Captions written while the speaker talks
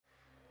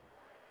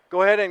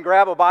Go ahead and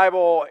grab a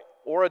Bible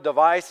or a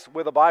device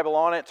with a Bible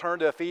on it. Turn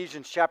to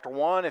Ephesians chapter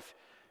 1. If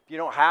you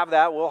don't have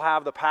that, we'll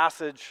have the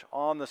passage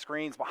on the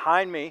screens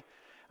behind me.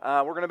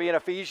 We're going to be in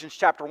Ephesians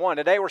chapter 1.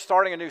 Today we're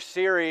starting a new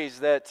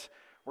series that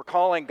we're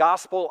calling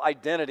Gospel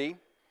Identity.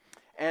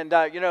 And,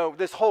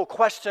 this whole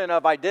question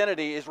of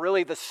identity is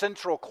really the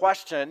central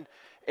question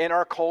in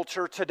our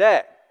culture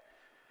today.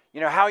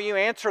 How you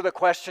answer the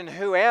question,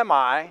 who am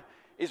I,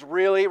 is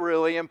really,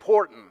 really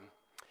important.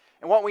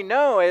 And what we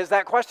know is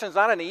that question is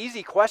not an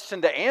easy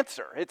question to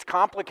answer. It's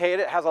complicated.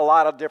 It has a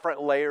lot of different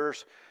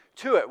layers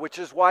to it, which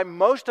is why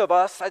most of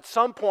us at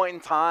some point in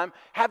time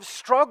have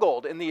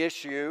struggled in the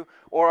issue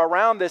or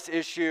around this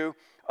issue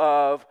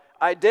of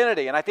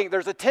identity. And I think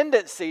there's a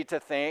tendency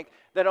to think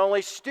that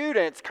only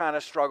students kind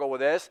of struggle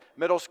with this.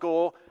 Middle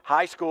school,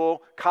 high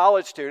school,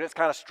 college students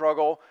kind of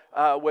struggle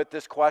with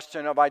this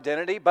question of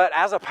identity. But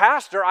as a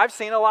pastor, I've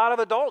seen a lot of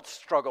adults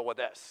struggle with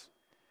this.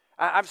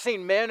 I've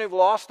seen men who've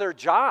lost their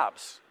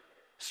jobs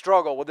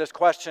struggle with this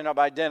question of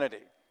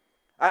identity.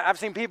 I've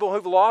seen people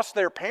who've lost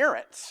their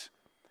parents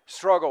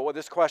struggle with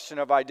this question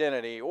of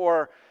identity.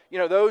 Or,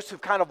 those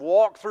who've kind of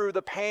walked through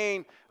the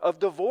pain of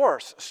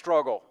divorce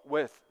struggle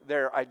with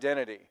their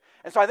identity.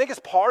 And so I think it's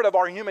part of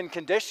our human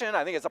condition.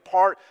 I think it's a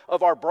part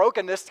of our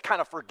brokenness to kind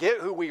of forget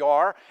who we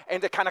are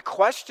and to kind of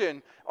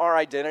question our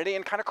identity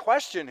and kind of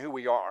question who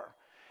we are.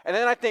 And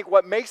then I think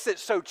what makes it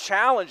so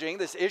challenging,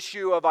 this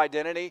issue of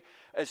identity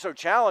is so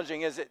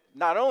challenging, is it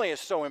not only is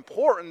so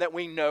important that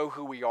we know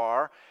who we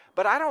are,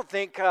 but I don't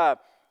think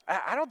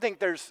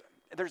there's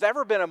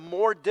ever been a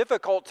more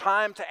difficult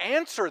time to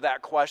answer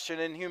that question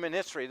in human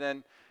history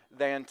than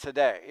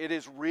today. It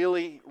is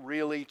really,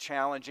 really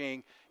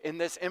challenging in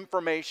this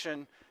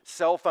information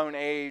cell phone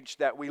age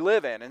that we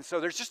live in. And so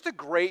there's just a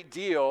great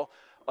deal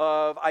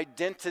of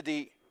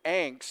identity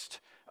angst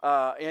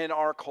in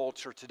our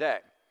culture today.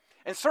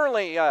 And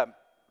certainly,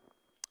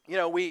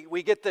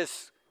 we get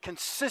this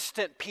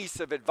consistent piece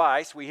of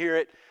advice. We hear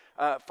it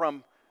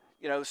from,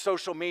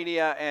 social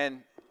media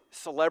and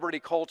celebrity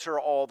culture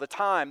all the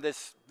time.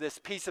 This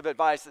piece of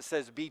advice that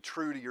says, be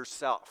true to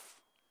yourself.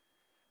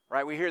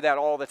 Right? We hear that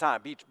all the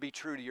time. Be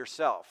true to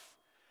yourself.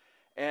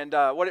 And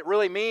what it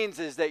really means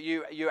is that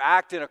you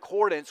act in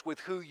accordance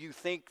with who you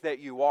think that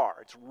you are.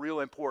 It's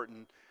real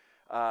important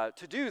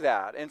to do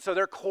that. And so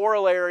there are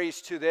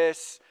corollaries to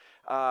this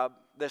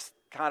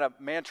kind of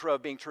mantra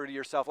of being true to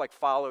yourself, like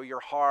follow your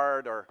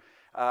heart or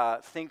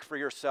think for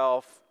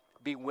yourself,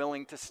 be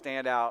willing to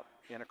stand out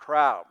in a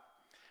crowd.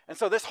 And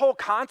so this whole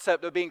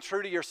concept of being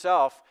true to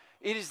yourself,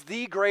 it is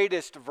the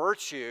greatest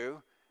virtue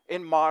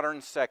in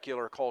modern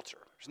secular culture.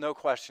 There's no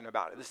question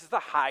about it. This is the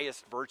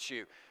highest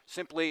virtue,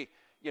 simply,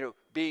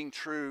 being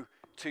true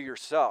to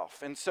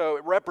yourself. And so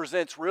it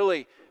represents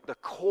really the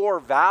core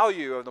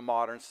value of the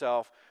modern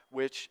self,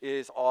 which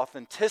is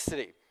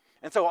authenticity.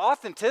 And so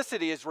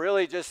authenticity is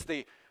really just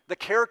the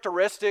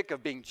characteristic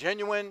of being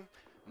genuine,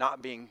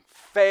 not being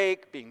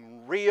fake,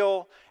 being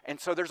real. And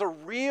so there's a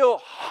real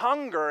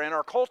hunger in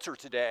our culture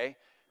today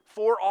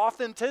for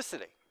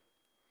authenticity.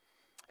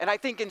 And I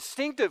think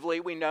instinctively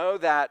we know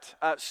that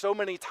so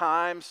many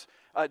times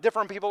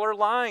different people are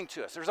lying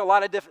to us. There's a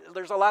lot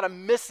of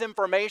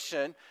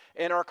misinformation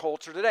in our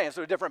culture today. And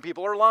so different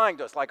people are lying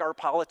to us, like our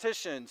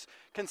politicians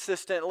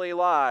consistently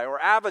lie, or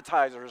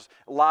advertisers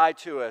lie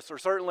to us, or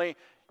certainly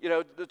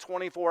the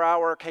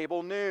 24-hour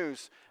cable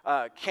news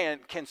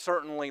can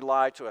certainly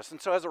lie to us.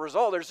 And so as a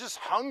result, there's just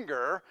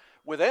hunger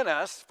within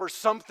us for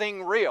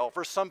something real,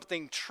 for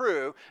something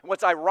true. And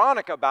what's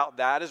ironic about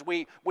that is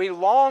we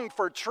long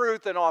for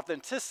truth and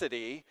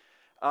authenticity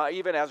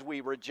even as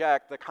we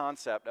reject the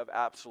concept of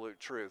absolute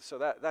truth. So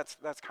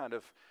that's kind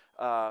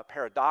of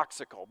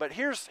paradoxical. But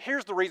here's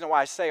the reason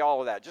why I say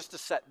all of that, just to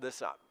set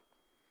this up.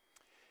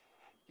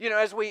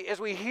 As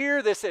we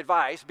hear this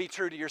advice, be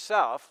true to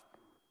yourself,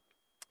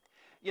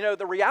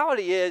 the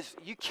reality is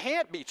you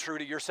can't be true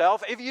to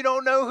yourself if you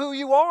don't know who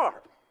you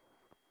are.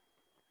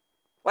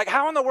 Like,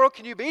 how in the world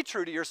can you be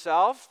true to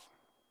yourself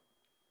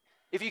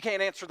if you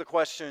can't answer the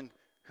question,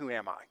 who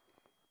am I?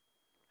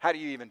 How do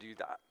you even do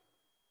that?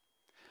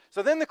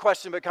 So then the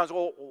question becomes,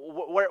 well,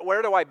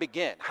 where do I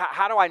begin?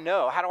 How do I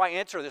know? How do I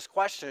answer this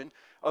question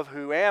of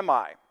who am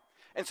I?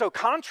 And so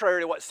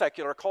contrary to what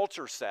secular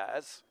culture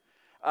says,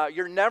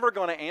 you're never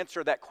going to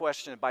answer that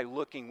question by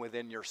looking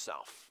within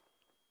yourself.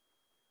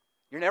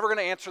 You're never going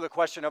to answer the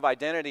question of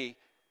identity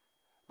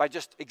by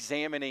just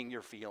examining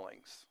your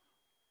feelings.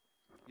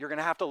 You're going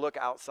to have to look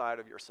outside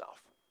of yourself.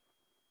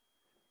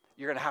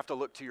 You're going to have to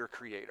look to your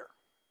Creator.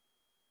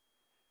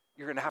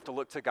 You're going to have to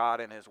look to God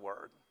and His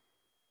Word.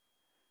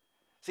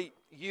 See,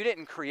 you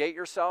didn't create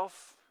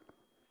yourself,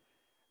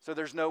 so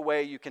there's no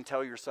way you can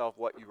tell yourself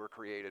what you were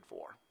created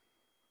for.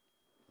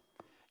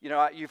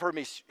 You've heard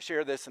me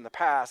share this in the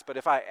past, but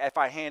if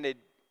I handed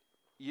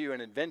you an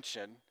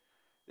invention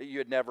that you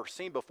had never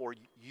seen before,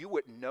 you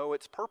wouldn't know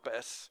its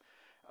purpose,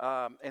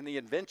 and the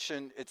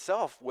invention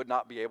itself would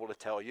not be able to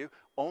tell you.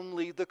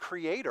 Only the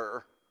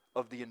creator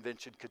of the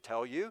invention could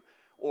tell you,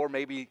 or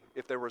maybe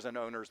if there was an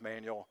owner's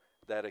manual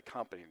that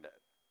accompanied it.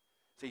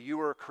 See, you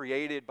were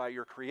created by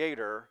your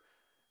Creator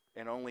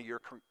And only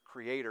your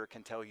Creator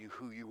can tell you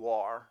who you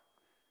are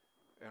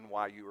and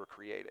why you were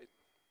created.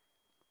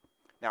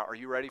 Now, are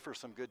you ready for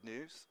some good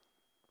news?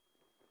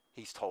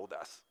 He's told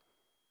us.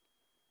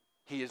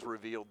 He has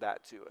revealed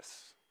that to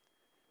us.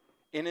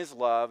 In His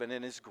love and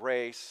in His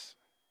grace,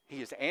 He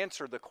has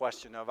answered the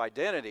question of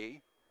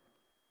identity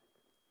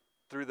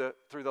through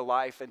the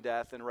life and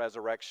death and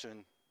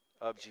resurrection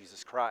of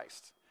Jesus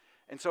Christ.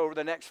 And so over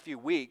the next few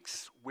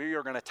weeks, we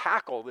are going to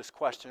tackle this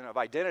question of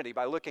identity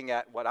by looking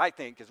at what I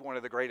think is one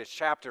of the greatest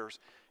chapters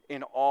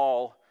in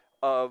all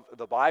of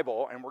the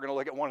Bible. And we're going to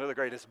look at one of the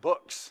greatest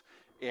books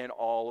in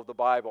all of the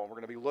Bible. And we're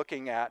going to be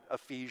looking at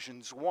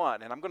Ephesians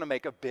 1. And I'm going to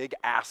make a big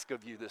ask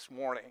of you this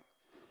morning.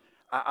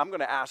 I'm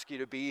going to ask you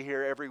to be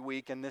here every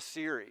week in this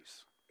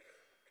series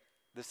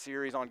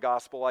on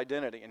gospel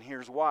identity. And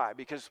here's why.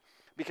 Because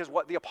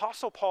what the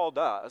Apostle Paul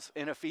does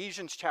in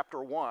Ephesians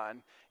chapter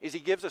 1 is he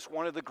gives us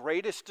one of the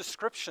greatest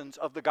descriptions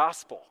of the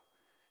gospel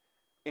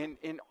in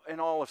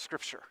all of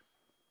Scripture.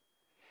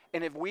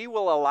 And if we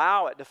will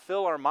allow it to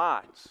fill our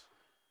minds,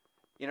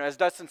 you know, as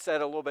Dustin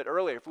said a little bit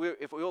earlier,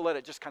 if we will let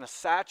it just kind of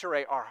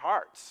saturate our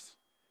hearts,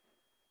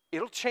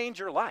 it'll change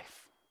your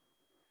life.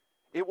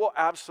 It will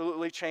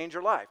absolutely change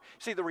your life.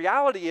 See, the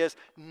reality is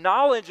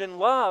knowledge and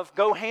love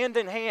go hand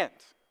in hand.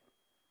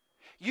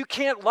 You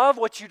can't love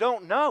what you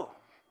don't know.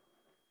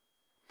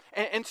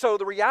 And so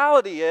the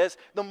reality is,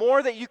 the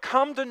more that you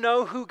come to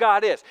know who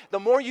God is, the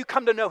more you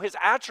come to know His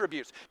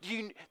attributes,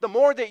 the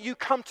more that you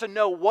come to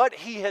know what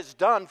He has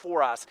done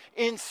for us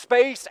in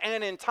space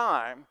and in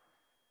time,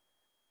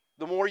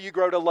 the more you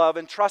grow to love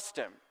and trust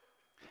Him.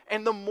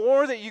 And the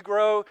more that you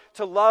grow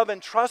to love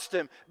and trust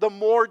Him, the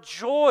more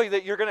joy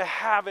that you're going to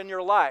have in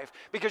your life,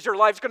 because your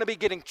life's going to be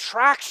getting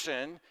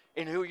traction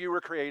in who you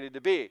were created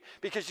to be.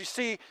 Because you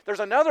see, there's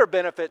another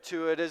benefit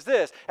to it is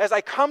this. As I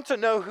come to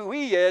know who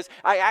He is,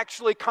 I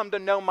actually come to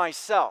know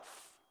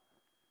myself.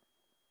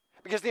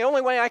 Because the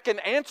only way I can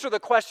answer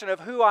the question of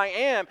who I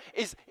am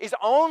is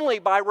only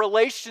by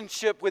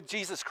relationship with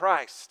Jesus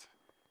Christ.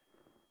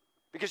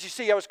 Because you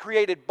see, I was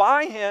created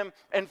by Him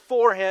and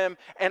for Him,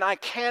 and I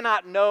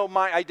cannot know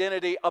my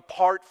identity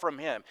apart from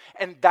Him.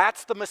 And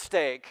that's the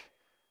mistake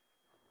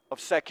of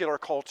secular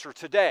culture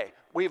today.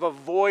 We've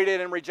avoided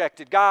and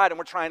rejected God, and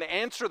we're trying to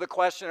answer the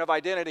question of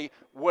identity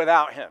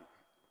without Him.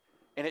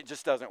 And it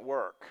just doesn't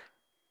work.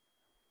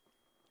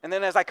 And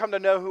then as I come to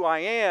know who I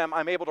am,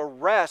 I'm able to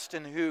rest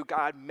in who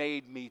God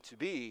made me to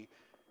be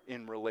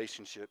in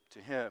relationship to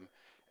Him.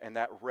 And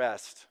that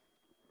rest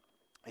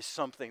is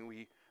something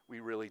we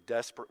really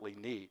desperately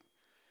need.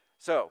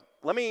 So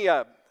let me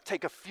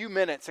take a few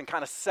minutes and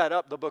kind of set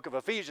up the book of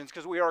Ephesians,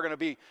 because we are going to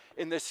be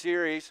in this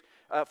series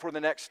for the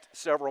next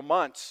several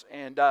months.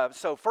 And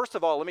so first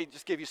of all, let me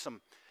just give you some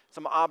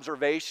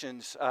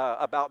observations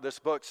about this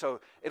book,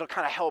 so it'll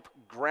kind of help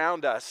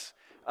ground us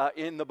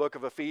in the book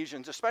of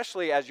Ephesians,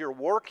 especially as you're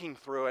working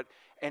through it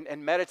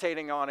and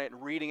meditating on it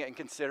and reading it and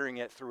considering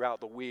it throughout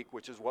the week,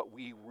 which is what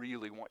we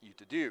really want you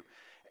to do.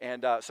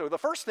 And so the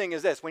first thing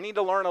is this: we need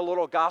to learn a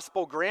little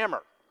gospel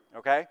grammar.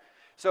 Okay,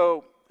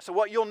 so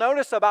what you'll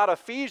notice about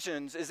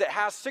Ephesians is it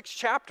has 6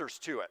 chapters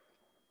to it.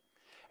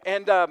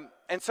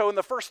 And so in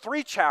the first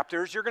 3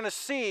 chapters, you're going to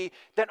see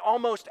that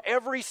almost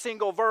every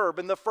single verb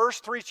in the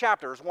first 3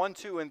 chapters, 1,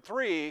 2, and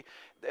 3,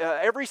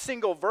 every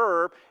single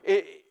verb,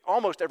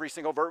 almost every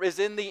single verb is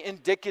in the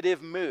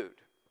indicative mood.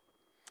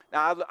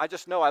 Now, I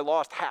just know I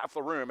lost half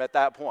the room at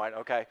that point,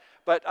 okay?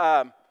 But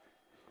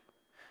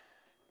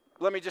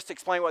let me just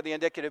explain what the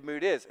indicative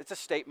mood is. It's a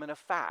statement of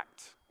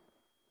fact.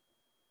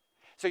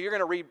 So you're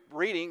going to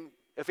reading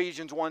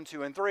Ephesians 1,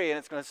 2, and 3, and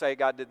it's going to say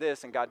God did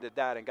this, and God did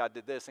that, and God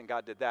did this, and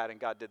God did that, and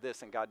God did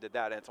this, and God did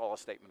that, and it's all a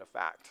statement of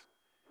fact.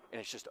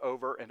 And it's just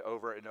over and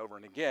over and over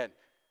and again.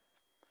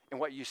 And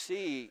what you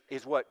see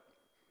is what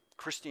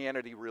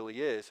Christianity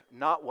really is,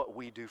 not what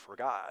we do for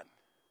God,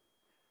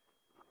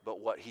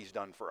 but what He's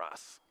done for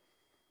us.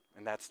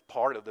 And that's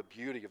part of the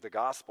beauty of the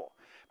gospel.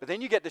 But then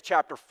you get to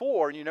chapter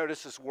 4, and you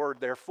notice this word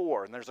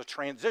therefore, and there's a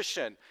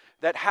transition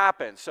that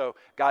happens. So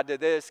God did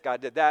this,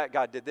 God did that,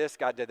 God did this,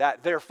 God did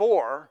that.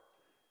 Therefore,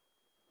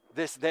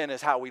 this then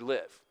is how we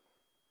live.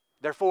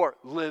 Therefore,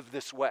 live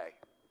this way.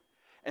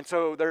 And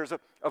so there's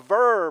a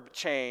verb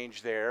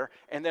change there,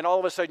 and then all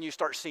of a sudden you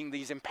start seeing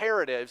these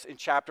imperatives in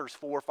chapters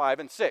 4, 5,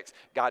 and 6.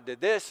 God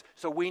did this,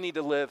 so we need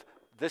to live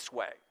this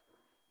way.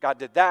 God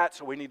did that,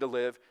 so we need to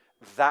live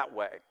that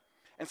way.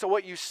 And so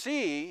what you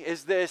see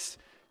is this,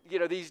 you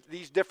know,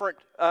 these different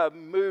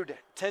mood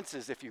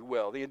tenses, if you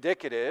will. The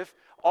indicative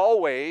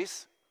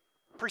always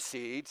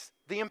precedes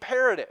the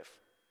imperative.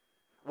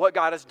 What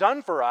God has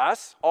done for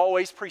us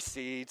always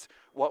precedes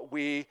what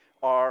we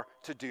are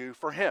to do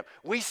for Him.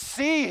 We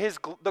see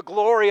the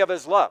glory of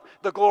His love,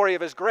 the glory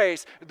of His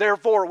grace,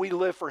 therefore we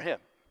live for Him.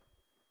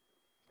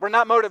 We're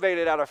not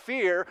motivated out of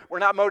fear. We're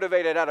not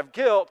motivated out of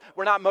guilt.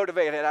 We're not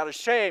motivated out of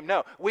shame.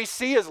 No, we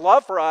see His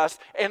love for us,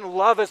 and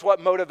love is what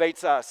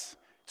motivates us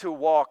to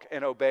walk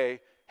and obey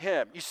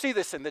Him. You see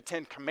this in the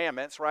 10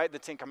 Commandments, right? The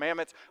 10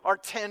 Commandments are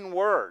 10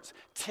 words,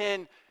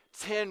 10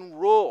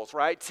 rules,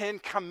 right? 10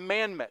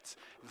 commandments.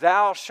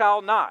 Thou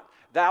shalt not.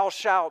 thou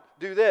shalt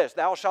do this,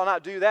 thou shalt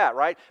not do that,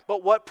 right?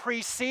 But what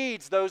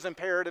precedes those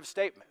imperative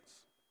statements?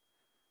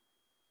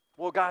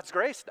 Well, God's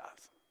grace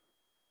does,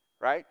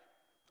 right?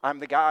 I'm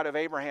the God of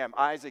Abraham,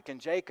 Isaac, and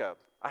Jacob.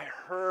 I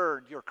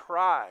heard your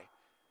cry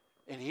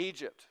in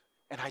Egypt,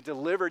 and I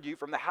delivered you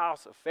from the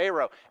house of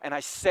Pharaoh, and I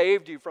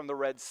saved you from the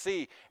Red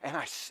Sea, and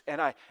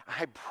I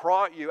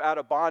brought you out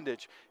of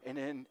bondage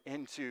and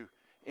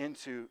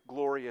into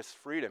glorious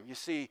freedom. You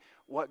see,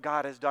 what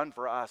God has done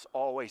for us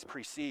always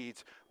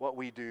precedes what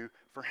we do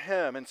for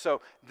him. And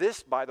so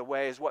this, by the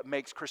way, is what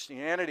makes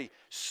Christianity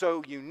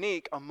so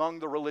unique among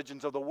the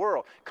religions of the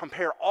world.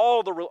 Compare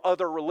all the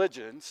other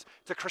religions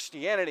to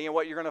Christianity, and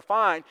what you're going to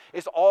find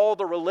is all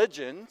the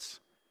religions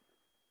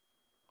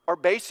are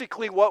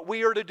basically what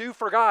we are to do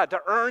for God, to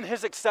earn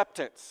his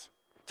acceptance,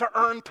 to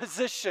earn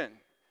position.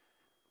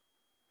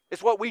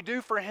 It's what we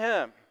do for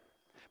him.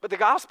 But the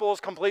gospel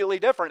is completely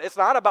different. It's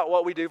not about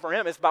what we do for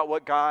him. It's about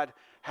what God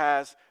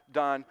has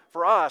done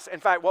for us. In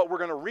fact, what we're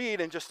going to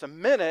read in just a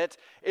minute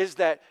is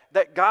that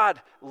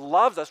God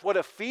loves us. What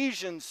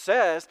Ephesians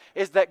says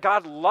is that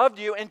God loved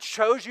you and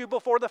chose you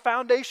before the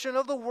foundation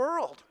of the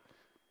world,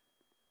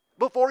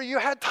 before you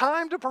had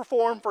time to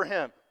perform for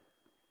him.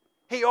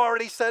 He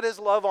already set his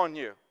love on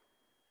you.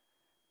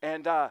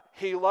 And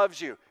he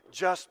loves you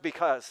just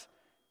because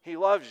he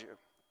loves you.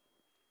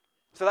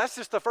 So that's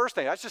just the first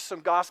thing. That's just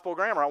some gospel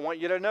grammar. I want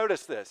you to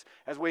notice this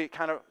as we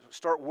kind of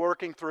start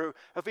working through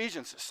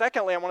Ephesians.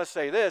 Secondly, I want to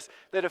say this,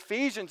 that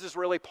Ephesians is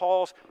really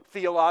Paul's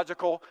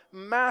theological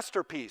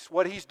masterpiece.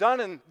 What he's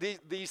done in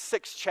these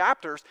 6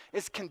 chapters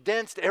is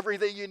condensed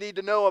everything you need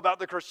to know about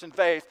the Christian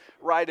faith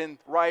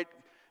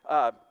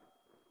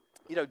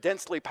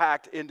densely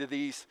packed into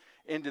these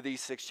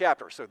 6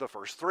 chapters. So the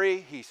first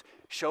 3, he's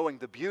showing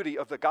the beauty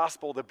of the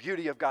gospel, the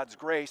beauty of God's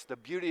grace, the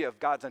beauty of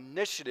God's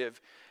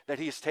initiative that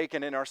he's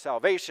taken in our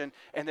salvation.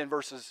 And then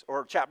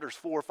chapters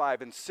 4,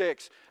 5, and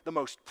 6, the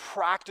most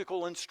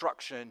practical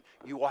instruction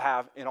you will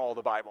have in all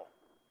the Bible.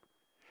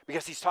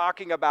 Because he's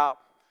talking about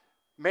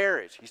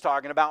marriage, he's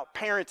talking about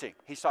parenting,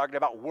 he's talking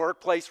about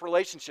workplace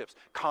relationships,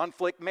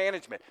 conflict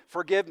management,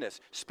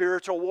 forgiveness,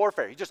 spiritual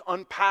warfare. He just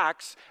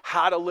unpacks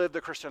how to live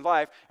the Christian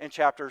life in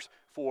chapters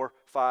 4,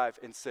 5,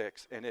 and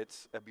 6, and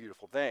it's a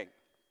beautiful thing.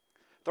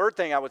 Third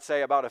thing I would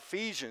say about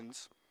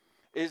Ephesians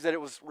is that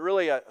it was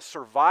really it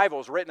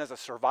was written as a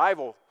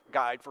survival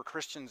guide for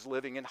Christians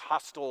living in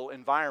hostile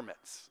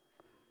environments.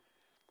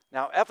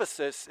 Now,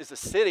 Ephesus is a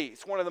city.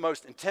 It's one of the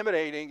most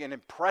intimidating and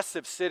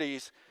impressive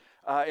cities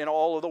in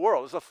all of the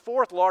world. It's the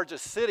 4th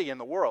largest city in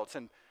the world.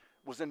 It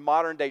was in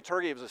modern-day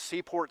Turkey. It was a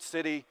seaport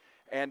city,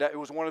 and it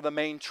was one of the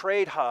main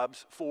trade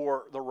hubs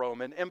for the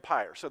Roman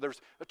Empire. So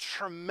there's a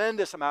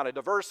tremendous amount of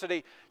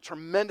diversity,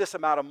 tremendous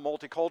amount of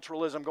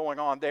multiculturalism going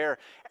on there.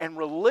 And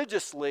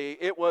religiously,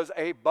 it was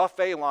a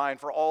buffet line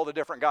for all the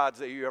different gods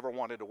that you ever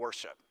wanted to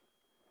worship.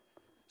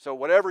 So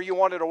whatever you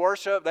wanted to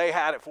worship, they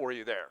had it for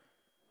you there.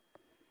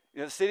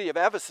 The city of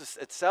Ephesus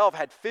itself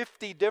had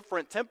 50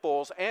 different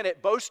temples, and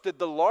it boasted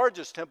the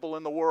largest temple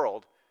in the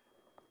world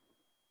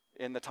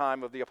in the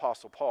time of the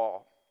Apostle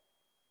Paul.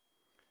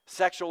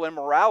 Sexual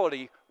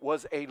immorality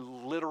was a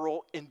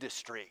literal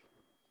industry.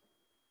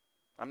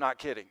 I'm not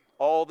kidding.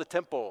 All the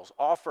temples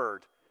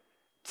offered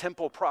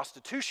temple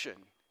prostitution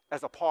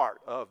as a part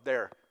of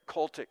their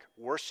cultic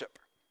worship.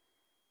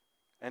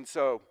 And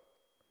so,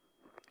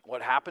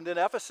 what happened in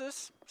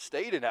Ephesus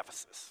stayed in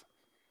Ephesus.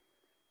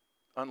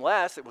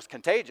 Unless it was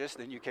contagious,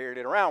 then you carried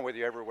it around with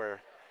you everywhere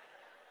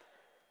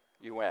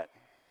you went.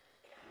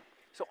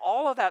 So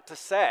all of that to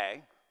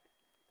say,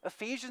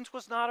 Ephesians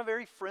was not a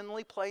very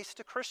friendly place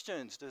to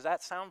Christians. Does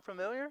that sound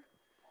familiar?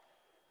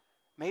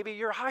 Maybe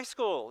your high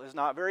school is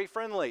not very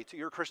friendly to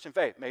your Christian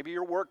faith. Maybe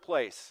your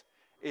workplace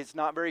is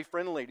not very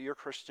friendly to your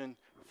Christian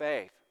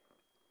faith.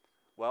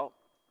 Well,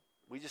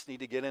 we just need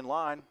to get in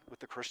line with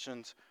the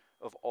Christians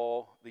of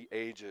all the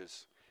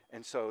ages.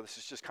 And so this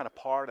is just kind of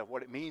part of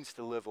what it means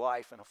to live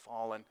life in a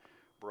fallen,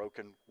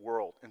 broken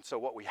world. And so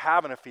what we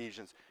have in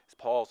Ephesians is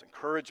Paul's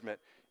encouragement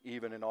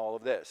even in all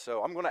of this.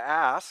 So I'm going to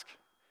ask,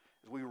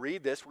 as we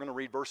read this, we're going to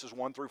read verses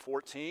 1 through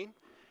 14.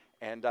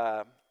 And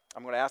I'm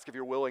going to ask if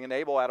you're willing and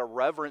able, out of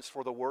reverence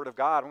for the Word of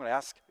God, I'm going to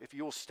ask if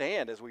you will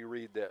stand as we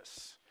read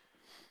this.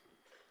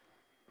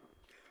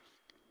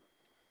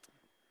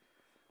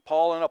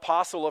 Paul, an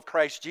apostle of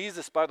Christ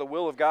Jesus by the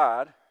will of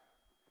God,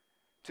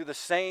 to the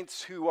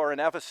saints who are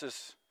in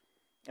Ephesus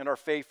and are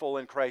faithful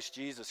in Christ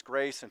Jesus,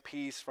 grace and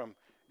peace from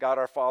God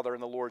our Father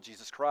and the Lord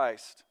Jesus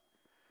Christ.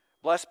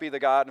 Blessed be the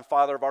God and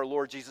Father of our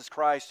Lord Jesus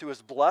Christ, who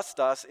has blessed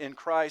us in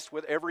Christ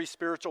with every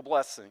spiritual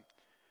blessing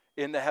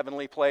in the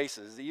heavenly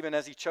places, even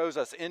as he chose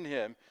us in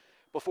him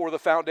before the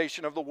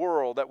foundation of the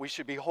world, that we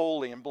should be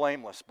holy and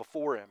blameless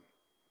before him.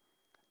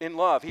 In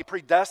love, he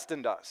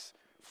predestined us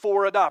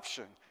for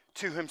adoption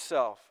to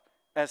himself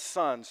as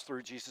sons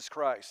through Jesus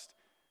Christ,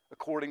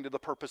 according to the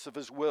purpose of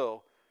his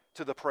will,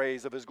 to the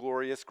praise of his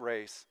glorious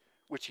grace,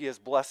 which he has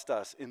blessed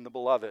us in the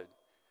beloved.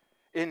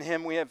 In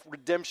him we have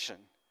redemption,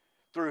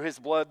 through his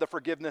blood the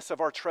forgiveness of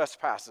our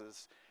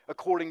trespasses,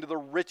 according to the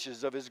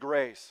riches of his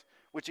grace,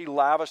 which he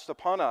lavished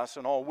upon us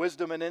in all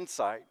wisdom and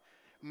insight,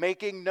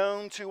 making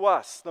known to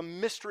us the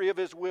mystery of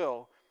his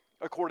will,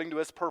 according to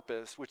his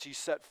purpose, which he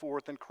set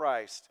forth in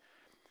Christ,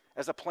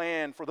 as a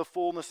plan for the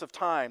fullness of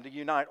time to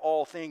unite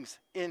all things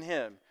in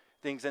him,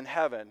 things in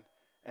heaven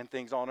and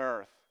things on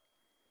earth.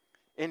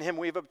 In him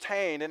we've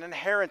obtained an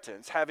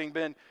inheritance, having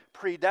been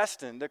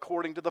predestined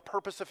according to the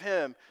purpose of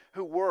him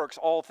who works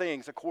all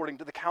things according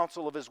to the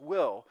counsel of his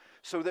will,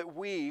 so that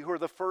we who are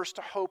the first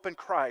to hope in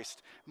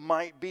Christ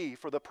might be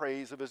for the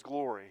praise of his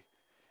glory.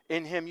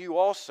 In him you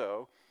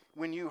also,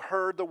 when you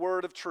heard the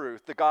word of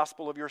truth, the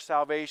gospel of your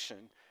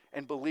salvation,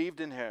 and believed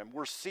in him,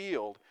 were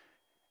sealed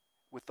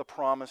with the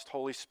promised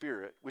Holy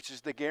Spirit, which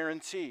is the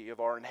guarantee of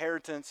our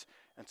inheritance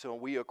until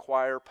we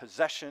acquire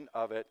possession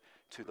of it,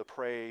 to the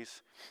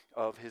praise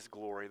of his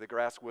glory. The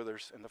grass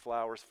withers and the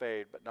flowers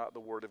fade, but not the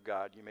word of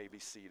God. You may be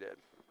seated.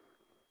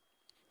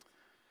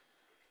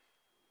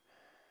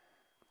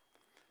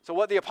 So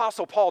what the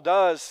Apostle Paul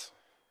does,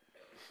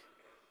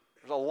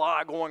 there's a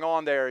lot going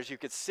on there, as you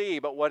could see,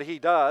 but what he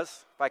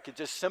does, if I could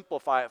just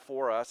simplify it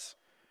for us,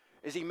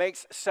 is he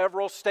makes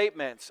several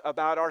statements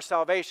about our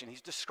salvation.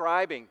 He's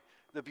describing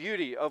the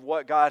beauty of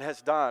what God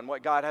has done,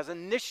 what God has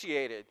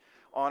initiated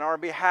on our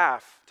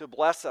behalf to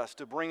bless us,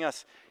 to bring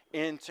us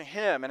into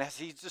him. And as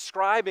he's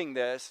describing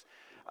this,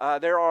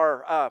 there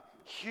are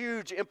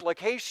huge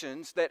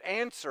implications that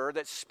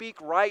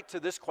speak right to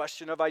this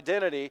question of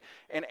identity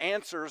and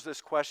answers this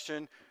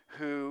question,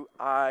 who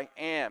I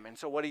am. And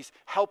so what he's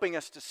helping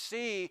us to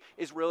see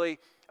is really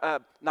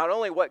not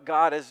only what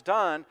God has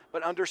done,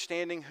 but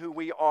understanding who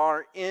we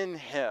are in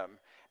him.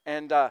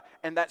 And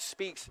that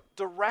speaks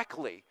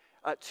directly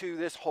to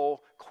this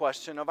whole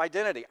question of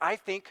identity. I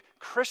think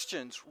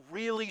Christians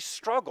really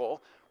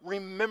struggle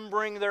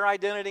remembering their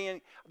identity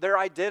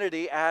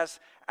as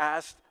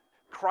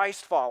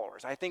Christ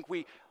followers. I think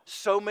we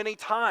so many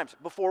times,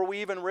 before we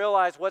even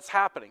realize what's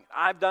happening,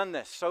 I've done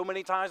this so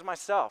many times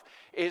myself,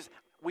 is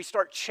we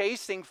start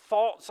chasing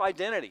false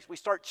identities. We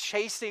start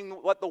chasing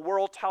what the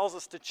world tells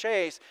us to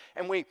chase,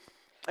 and we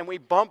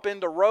bump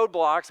into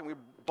roadblocks and we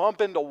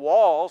bump into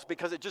walls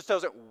because it just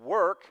doesn't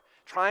work,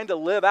 trying to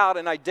live out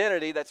an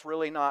identity that's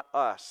really not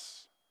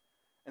us.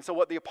 And so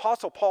what the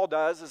Apostle Paul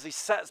does is he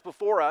sets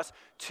before us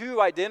two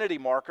identity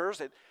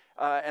markers,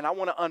 and I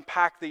want to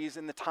unpack these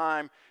in the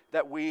time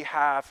that we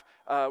have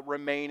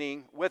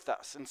remaining with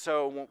us. And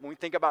so when we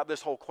think about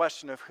this whole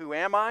question of who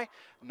am I,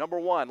 number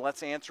one,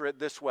 let's answer it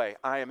this way: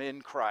 I am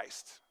in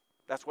Christ.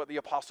 That's what the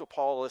Apostle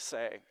Paul is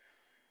saying.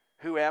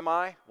 Who am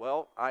I?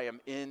 Well, I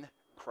am in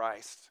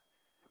Christ.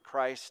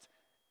 Christ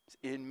is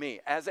in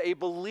me. As a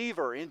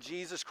believer in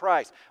Jesus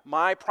Christ,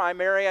 my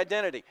primary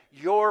identity,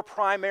 your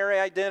primary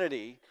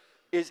identity,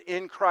 is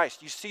in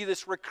Christ. You see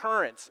this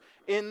recurrence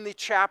in the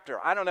chapter.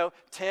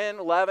 10,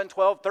 11,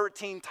 12,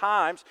 13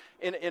 times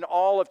in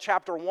all of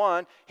chapter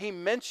 1, he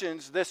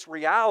mentions this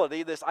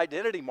reality, this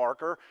identity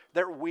marker,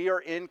 that we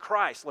are in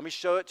Christ. Let me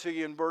show it to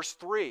you in verse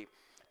 3.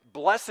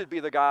 Blessed be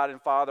the God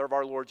and Father of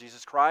our Lord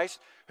Jesus Christ,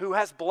 who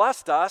has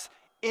blessed us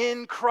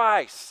in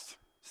Christ.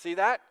 See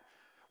that?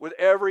 With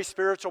every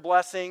spiritual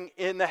blessing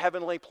in the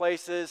heavenly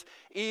places,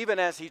 even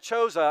as he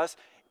chose us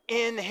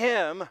in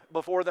him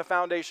before the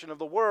foundation of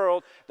the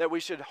world, that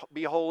we should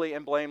be holy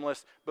and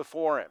blameless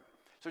before him.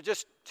 So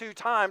just two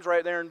times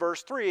right there in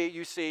verse 3,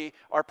 you see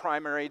our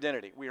primary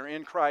identity. We are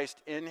in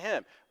Christ, in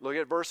him. Look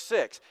at verse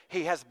 6.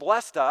 He has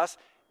blessed us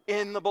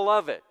in the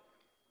beloved.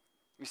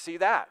 You see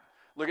that?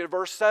 Look at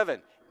verse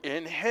 7.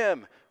 In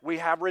him we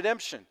have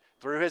redemption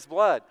through his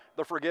blood,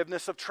 the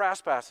forgiveness of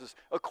trespasses,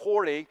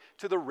 according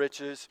to the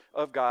riches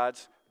of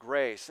God's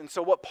grace. And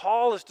so what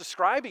Paul is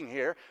describing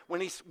here,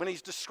 when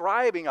he's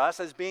describing us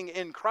as being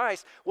in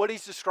Christ, what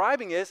he's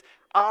describing is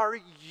our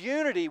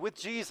unity with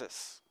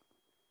Jesus.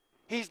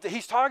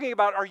 He's talking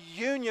about our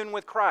union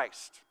with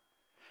Christ.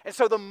 And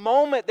so the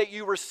moment that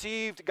you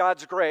received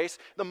God's grace,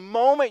 the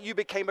moment you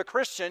became a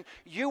Christian,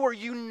 you were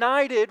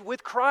united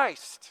with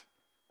Christ.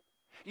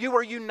 You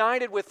were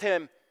united with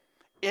him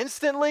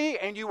instantly,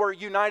 and you were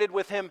united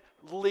with him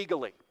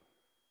legally.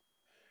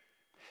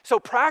 So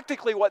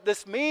practically what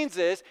this means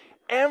is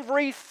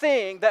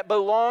everything that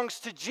belongs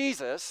to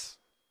Jesus,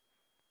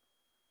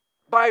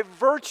 by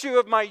virtue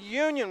of my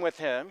union with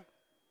him,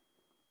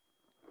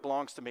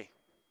 belongs to me.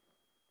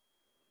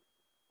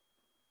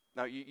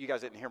 Now, you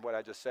guys didn't hear what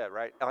I just said,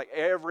 right? Like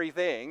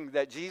everything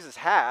that Jesus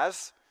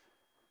has,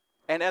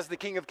 and as the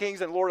King of Kings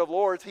and Lord of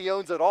Lords, he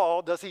owns it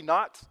all, does he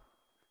not?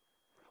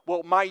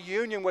 Well, my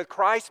union with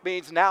Christ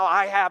means now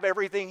I have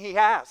everything he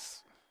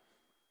has.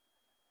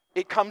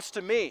 It comes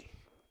to me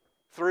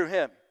through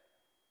him.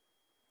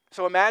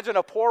 So imagine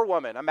a poor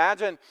woman.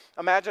 Imagine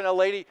a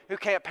lady who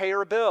can't pay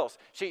her bills.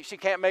 She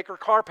can't make her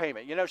car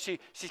payment.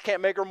 She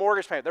can't make her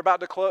mortgage payment.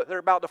 They're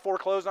about to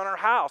foreclose on her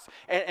house.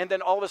 And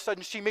then all of a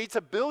sudden she meets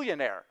a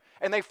billionaire.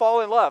 And they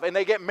fall in love and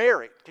they get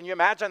married. Can you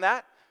imagine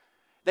that?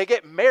 They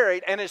get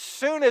married, and as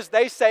soon as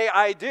they say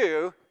I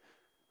do,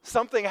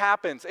 something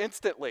happens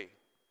instantly.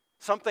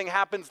 Something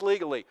happens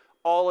legally.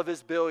 All of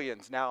his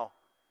billions now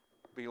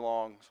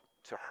belongs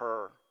to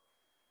her.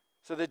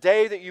 So the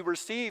day that you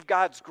receive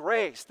God's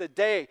grace, the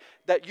day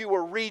that you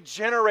were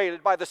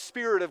regenerated by the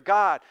Spirit of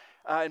God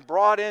and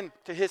brought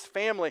into His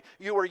family,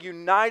 you were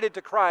united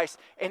to Christ,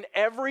 and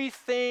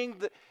everything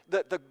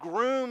that the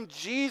groom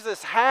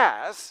Jesus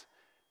has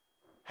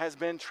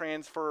been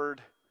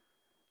transferred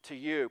to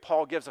you.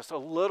 Paul gives us a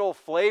little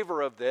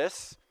flavor of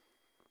this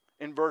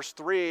in verse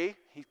 3.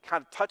 He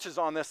kind of touches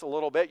on this a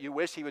little bit. You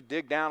wish he would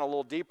dig down a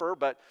little deeper,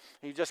 but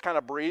he just kind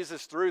of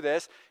breezes through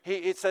this.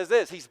 It says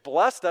this: He's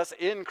blessed us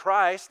in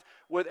Christ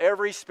with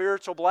every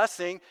spiritual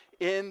blessing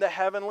in the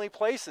heavenly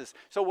places.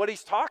 So what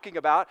he's talking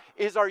about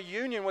is our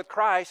union with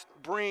Christ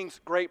brings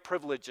great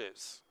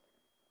privileges.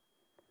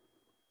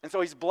 And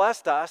so he's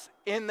blessed us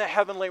in the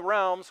heavenly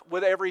realms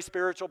with every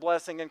spiritual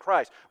blessing in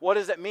Christ. What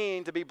does it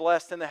mean to be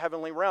blessed in the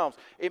heavenly realms?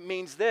 It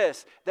means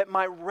this, that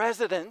my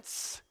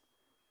residence,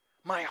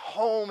 my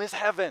home is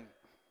heaven.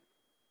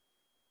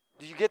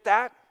 Do you get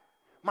that?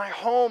 My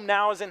home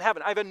now is in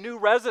heaven. I have a new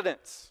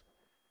residence.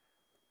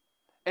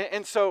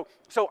 And so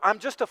I'm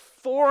just a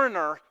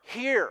foreigner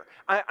here.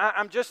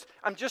 I'm just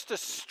a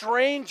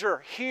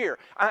stranger here.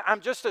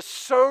 I'm just a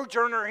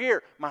sojourner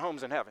here. My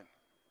home's in heaven.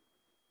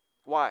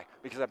 Why?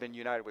 Because I've been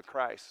united with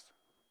Christ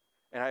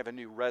and I have a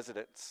new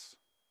residence.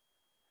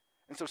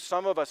 And so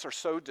some of us are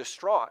so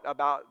distraught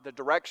about the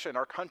direction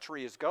our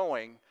country is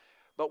going,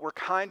 but we're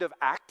kind of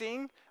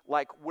acting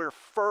like we're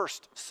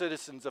first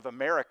citizens of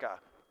America.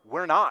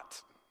 We're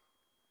not.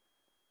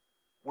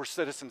 We're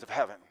citizens of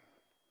heaven.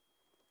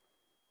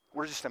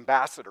 We're just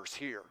ambassadors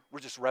here. We're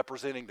just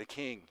representing the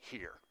King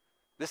here.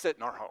 This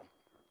isn't our home.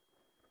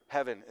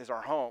 Heaven is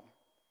our home.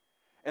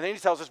 And then he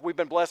tells us we've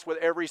been blessed with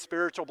every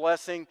spiritual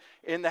blessing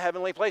in the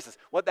heavenly places.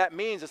 What that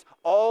means is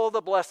all of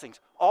the blessings,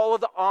 all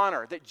of the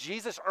honor that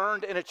Jesus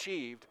earned and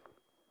achieved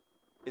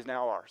is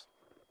now ours.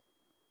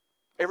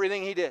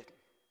 Everything he did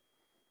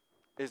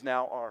is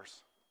now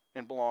ours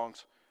and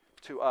belongs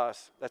to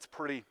us. That's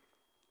pretty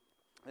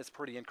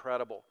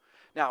incredible.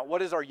 Now, what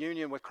does our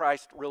union with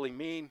Christ really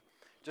mean?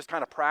 Just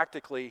kind of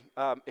practically,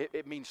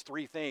 it means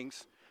three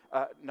things.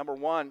 Number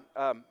one,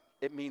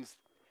 it means,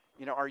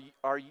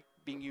 our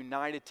being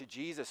united to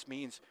Jesus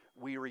means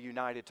we were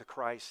united to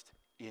Christ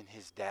in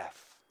his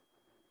death.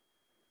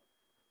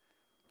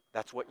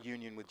 That's what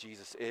union with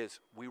Jesus is.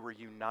 We were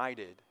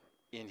united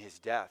in his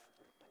death.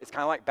 It's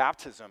kind of like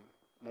baptism.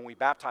 When we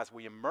baptize,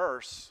 we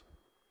immerse.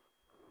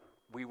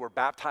 We were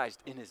baptized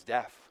in his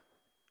death.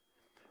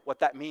 What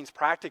that means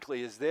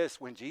practically is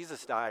this: when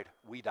Jesus died,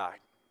 we died.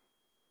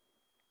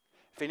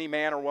 If any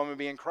man or woman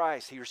be in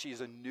Christ, he or she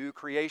is a new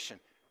creation.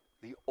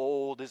 The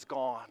old is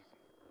gone.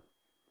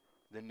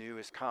 The new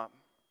has come.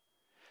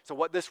 So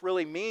what this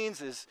really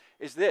means is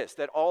this: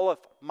 that all of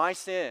my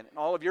sin and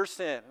all of your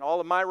sin and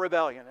all of my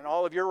rebellion and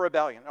all of your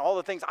rebellion and all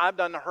the things I've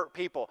done to hurt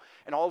people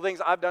and all the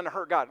things I've done to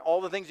hurt God and all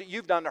the things that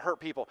you've done to hurt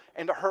people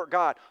and to hurt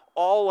God,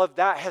 all of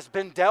that has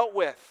been dealt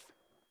with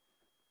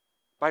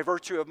by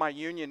virtue of my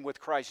union with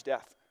Christ's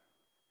death.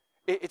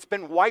 It's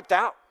been wiped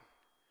out.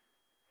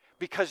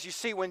 Because you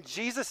see, when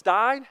Jesus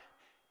died,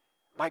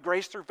 by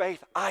grace through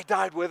faith, I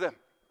died with him.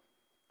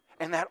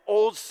 And that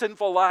old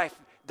sinful life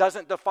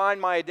doesn't define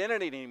my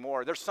identity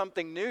anymore. There's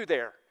something new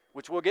there,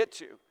 which we'll get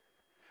to.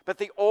 But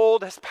the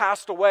old has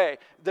passed away.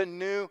 The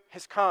new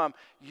has come.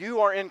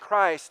 You are in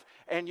Christ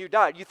and you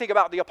died. You think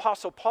about the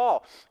Apostle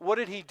Paul. What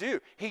did he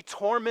do? He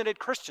tormented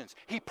Christians.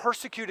 He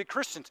persecuted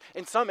Christians.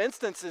 In some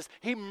instances,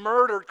 he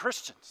murdered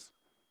Christians.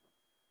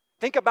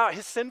 Think about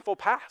his sinful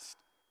past.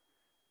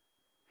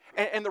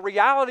 And the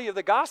reality of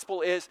the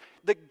gospel is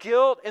the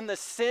guilt and the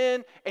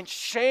sin and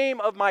shame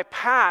of my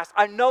past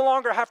I no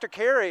longer have to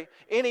carry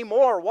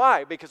anymore.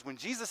 Why? Because when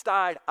Jesus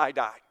died, I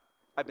died.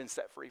 I've been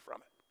set free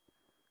from it.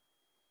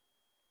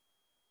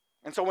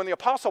 And so when the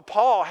Apostle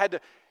Paul had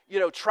to,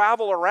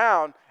 travel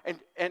around and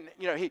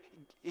he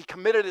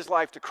committed his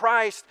life to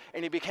Christ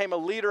and he became a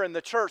leader in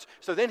the church.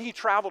 So then he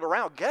traveled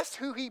around. Guess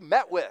who he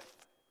met with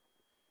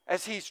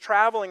as he's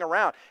traveling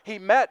around? He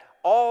met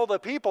all the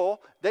people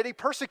that he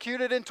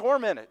persecuted and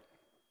tormented.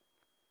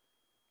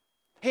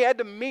 He had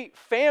to meet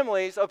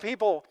families of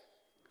people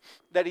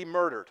that he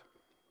murdered.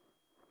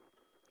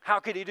 How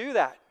could he do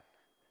that?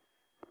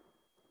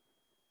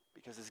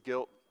 Because his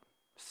guilt,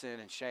 sin,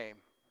 and shame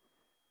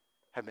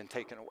have been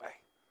taken away.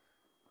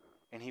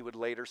 And he would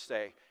later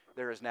say,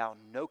 there is now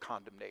no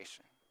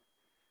condemnation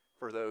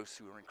for those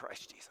who are in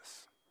Christ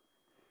Jesus.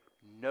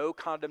 No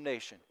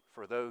condemnation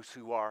for those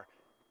who are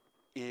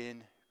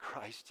in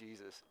Christ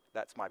Jesus.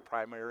 That's my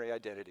primary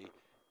identity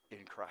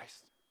in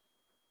Christ.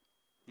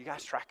 You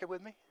guys tracking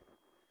with me?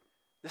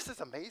 This is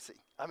amazing.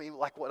 I mean,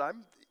 like what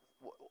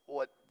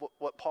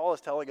Paul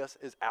is telling us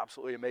is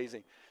absolutely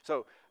amazing.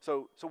 So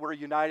we're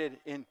united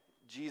in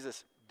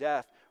Jesus'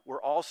 death.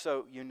 We're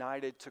also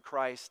united to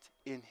Christ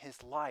in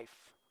his life.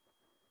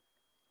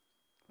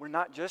 We're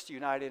not just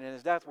united in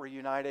his death, we're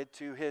united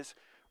to his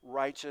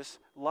righteous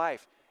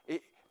life.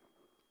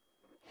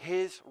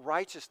 His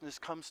righteousness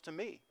comes to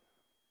me.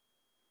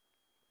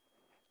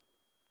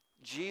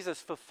 Jesus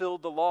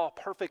fulfilled the law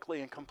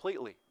perfectly and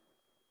completely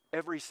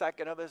every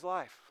second of his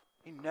life.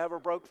 He never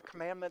broke the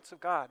commandments of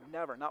God.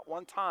 Never, not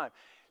one time.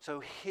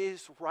 So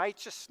his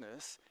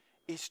righteousness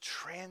is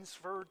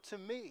transferred to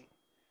me.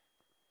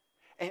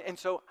 And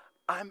so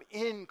I'm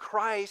in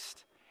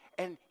Christ,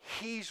 and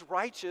he's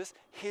righteous.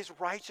 His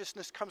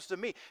righteousness comes to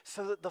me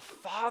so that the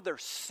Father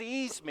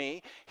sees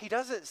me. He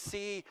doesn't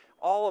see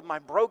all of my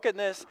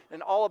brokenness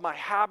and all of my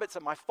habits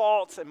and my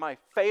faults and my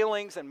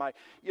failings and my,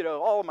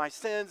 all of my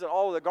sins and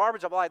all of the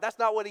garbage of life. That's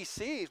not what he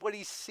sees. What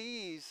he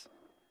sees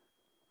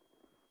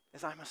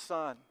is I'm a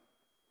son.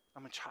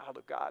 I'm a child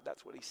of God.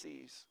 That's what he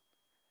sees.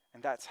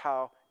 And that's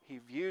how he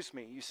views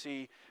me. You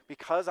see,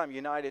 because I'm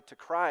united to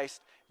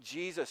Christ,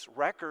 Jesus'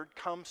 record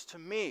comes to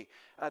me.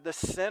 The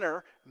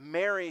sinner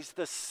marries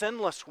the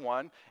sinless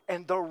one,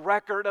 and the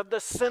record of the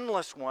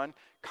sinless one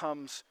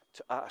comes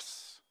to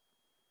us.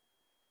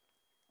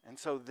 And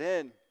so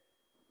then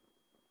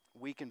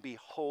we can be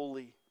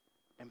holy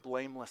and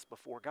blameless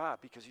before God,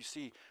 because you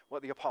see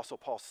what the Apostle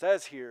Paul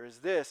says here is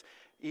this: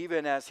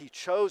 even as he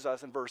chose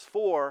us in verse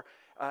 4,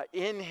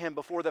 in him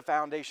before the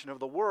foundation of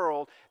the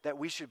world, that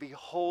we should be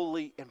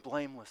holy and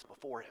blameless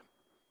before him.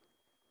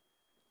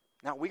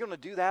 Now, we're going to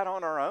do that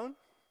on our own?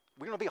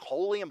 We're going to be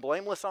holy and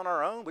blameless on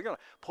our own? We're going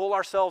to pull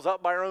ourselves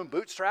up by our own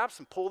bootstraps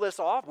and pull this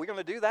off? We're going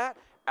to do that?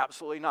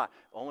 Absolutely not.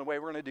 The only way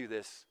we're going to do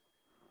this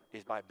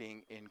is by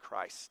being in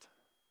Christ,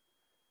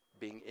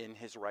 being in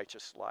his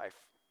righteous life.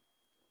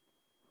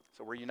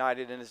 So we're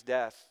united in his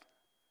death.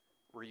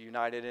 We're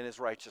united in his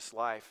righteous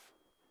life.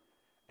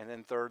 And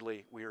then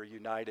thirdly, we are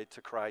united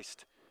to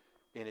Christ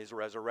in his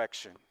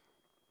resurrection.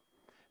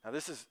 Now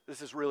this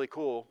is really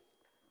cool.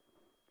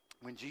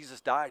 When Jesus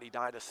died, he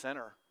died a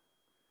sinner.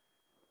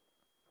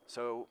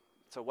 So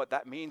what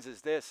that means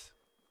is this: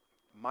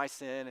 my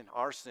sin and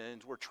our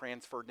sins were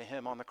transferred to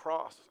him on the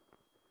cross.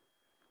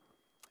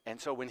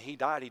 And so when he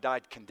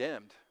died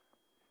condemned.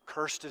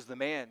 Cursed is the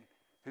man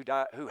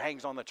who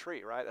hangs on the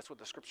tree, right? That's what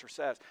the scripture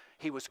says.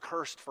 He was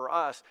cursed for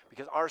us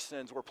because our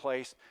sins were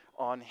placed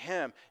on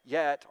him.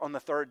 Yet, on the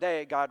third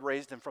day, God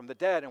raised him from the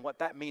dead. And what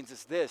that means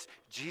is this: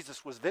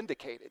 Jesus was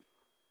vindicated.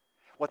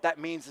 What that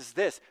means is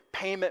this: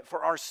 payment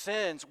for our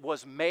sins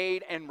was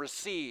made and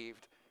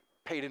received,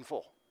 paid in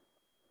full.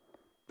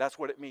 That's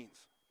what it means.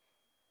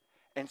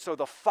 And so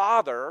the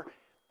Father,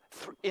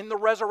 in the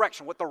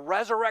resurrection, what the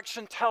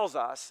resurrection tells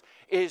us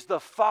is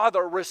the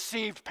Father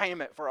received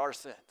payment for our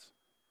sins.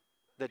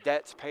 The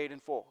debt's paid in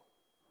full.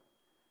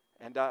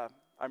 And I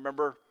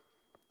remember,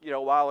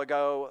 a while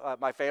ago,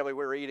 my family,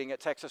 we were eating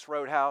at Texas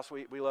Roadhouse.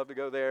 We love to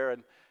go there.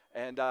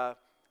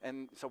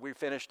 And so we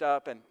finished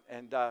up,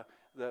 and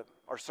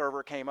our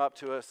server came up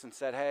to us and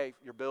said, "Hey,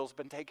 your bill's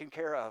been taken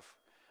care of."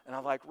 And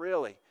I'm like,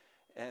 "Really?"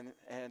 And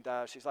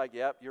she's like,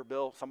 "Yep, your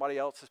bill, somebody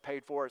else has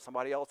paid for it.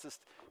 Somebody else is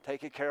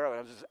taking care of it."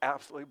 I was just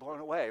absolutely blown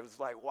away. It was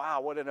like,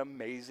 wow, what an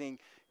amazing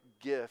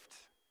gift.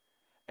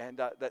 And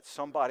that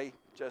somebody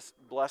just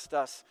blessed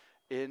us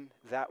in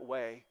that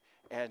way.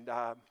 And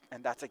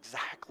that's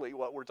exactly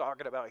what we're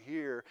talking about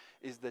here,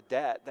 is the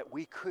debt that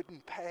we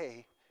couldn't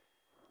pay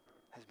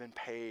has been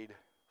paid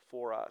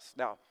for us.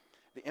 Now,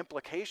 the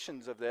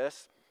implications of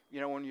this,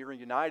 when you're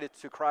united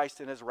to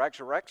Christ in his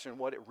resurrection,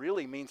 what it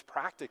really means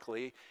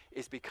practically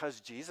is because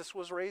Jesus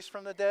was raised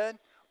from the dead,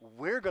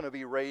 we're going to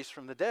be raised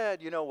from the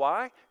dead. You know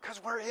why?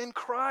 Because we're in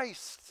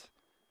Christ.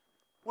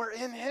 We're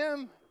in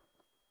him.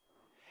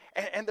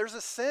 And there's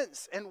a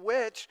sense in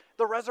which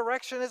the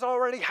resurrection has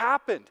already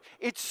happened.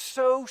 It's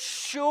so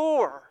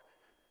sure.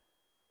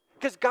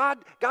 Because God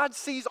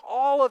sees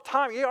all of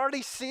time. He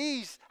already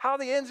sees how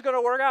the end's going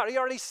to work out. He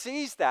already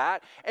sees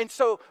that. And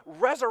so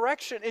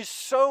resurrection is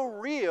so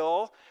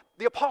real.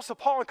 The Apostle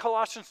Paul in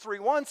Colossians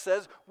 3:1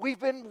 says, we've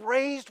been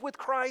raised with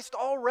Christ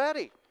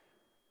already,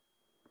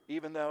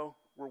 even though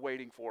we're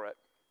waiting for it.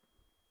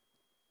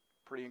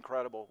 Pretty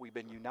incredible. We've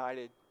been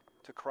united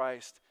to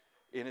Christ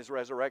in his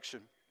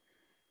resurrection.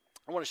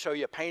 I want to show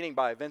you a painting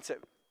by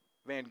Vincent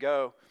van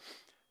Gogh.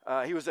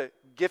 He was a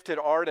gifted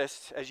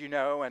artist, as you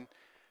know, and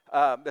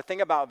the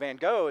thing about Van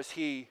Gogh is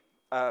he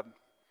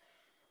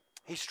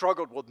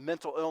struggled with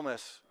mental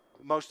illness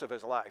most of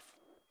his life.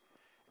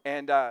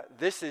 And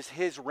this is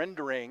his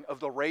rendering of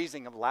the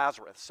raising of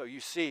Lazarus. So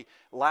you see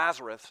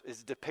Lazarus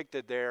is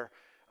depicted there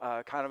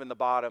kind of in the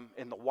bottom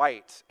in the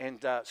white.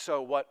 And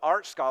so what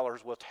art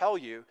scholars will tell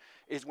you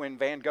is when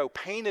Van Gogh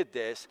painted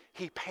this,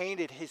 he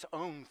painted his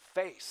own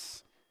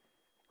face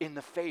in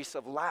the face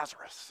of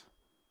Lazarus.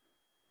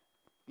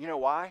 You know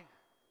why?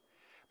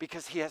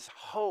 Because his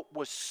hope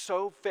was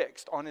so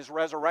fixed on his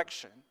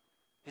resurrection,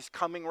 his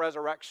coming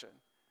resurrection,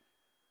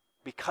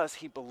 because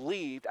he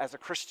believed as a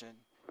Christian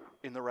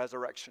in the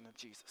resurrection of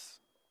Jesus.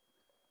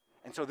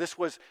 And so this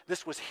was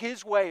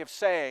his way of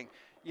saying,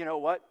 you know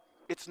what?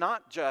 It's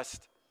not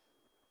just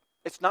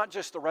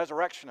the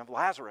resurrection of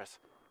Lazarus,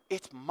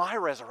 it's my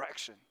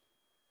resurrection.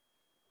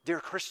 Dear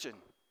Christian,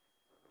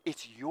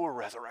 it's your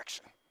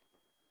resurrection.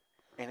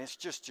 And it's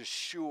just as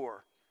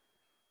sure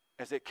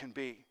as it can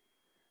be.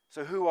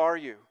 So who are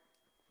you?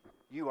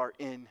 You are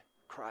in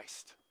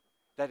Christ.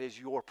 That is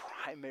your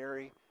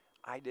primary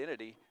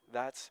identity.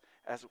 That's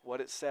as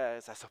what it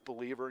says, as a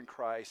believer in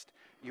Christ,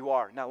 you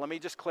are. Now, let me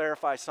just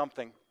clarify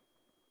something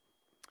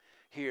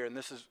here, and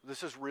this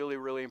is really,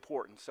 really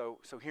important. So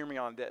hear me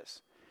on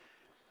this.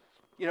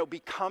 You know,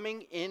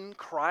 becoming in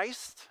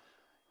Christ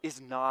is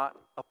not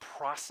a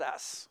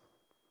process.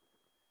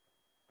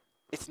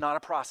 It's not a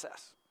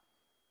process.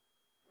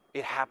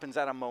 It happens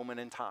at a moment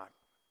in time.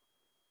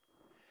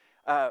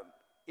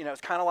 You know,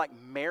 it's kind of like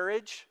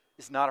marriage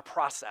is not a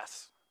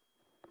process.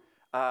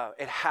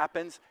 It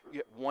happens,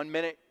 1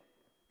 minute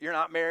you're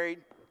not married,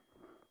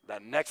 the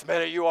next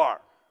minute you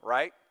are,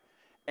 right?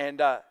 And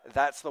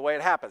that's the way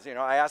it happens. You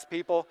know, I ask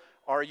people,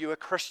 are you a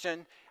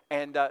Christian?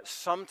 And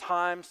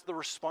sometimes the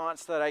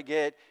response that I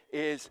get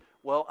is,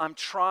 well, I'm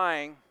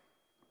trying.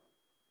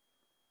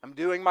 I'm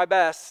doing my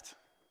best.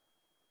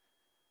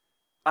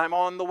 I'm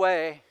on the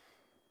way.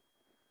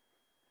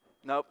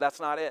 Nope, that's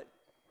not it.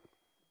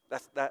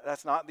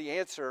 That's not the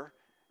answer.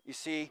 You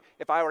see,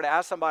 if I were to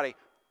ask somebody,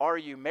 are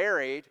you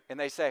married? And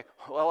they say,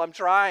 well, I'm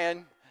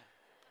trying.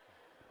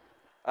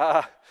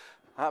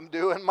 I'm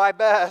doing my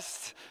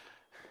best.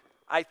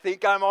 I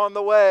think I'm on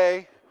the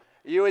way.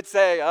 You would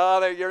say,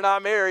 oh, you're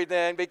not married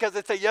then, because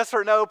it's a yes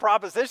or no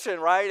proposition,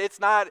 right? It's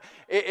not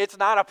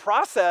a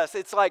process.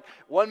 It's like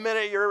 1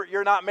 minute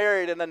you're not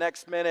married and the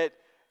next minute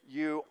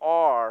you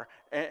are.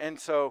 And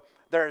so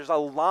there's a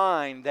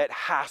line that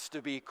has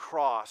to be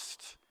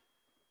crossed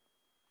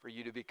for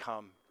you to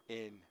become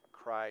in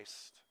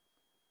Christ.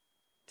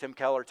 Tim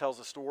Keller tells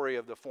the story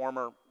of the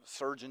former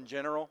Surgeon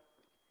General,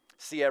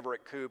 C.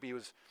 Everett Koop. He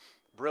was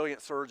a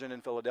brilliant surgeon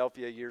in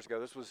Philadelphia years ago.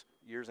 This was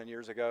years and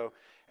years ago.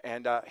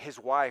 And his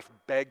wife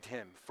begged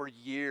him for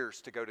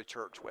years to go to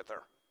church with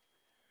her.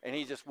 And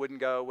he just wouldn't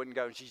go.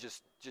 And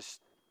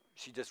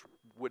she just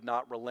would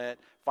not relent.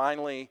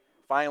 Finally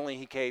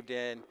he caved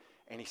in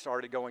and he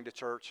started going to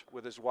church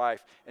with his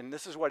wife. And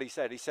this is what he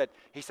said. He said,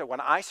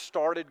 when I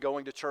started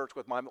going to church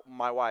with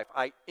my wife,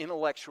 I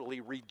intellectually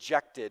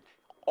rejected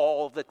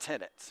all the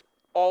tenets,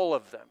 all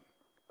of them,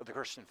 of the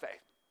Christian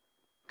faith.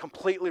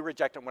 Completely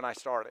rejected when I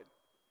started.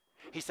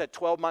 He said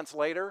 12 months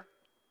later,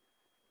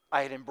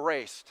 I had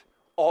embraced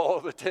all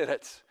of the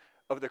tenets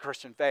of the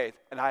Christian faith,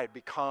 and I had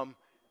become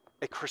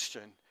a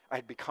Christian. I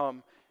had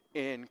become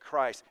in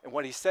Christ. And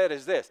what he said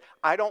is this: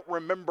 I don't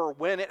remember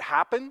when it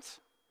happened.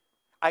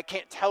 I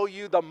can't tell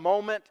you the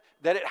moment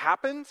that it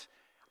happened.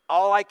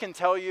 All I can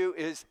tell you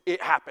is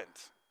it happened,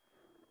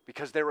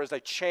 because there was a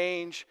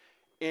change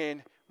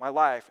in my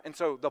life. And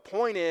so the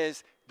point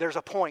is, there's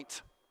a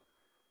point.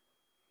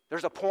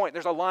 There's a point.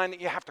 There's a line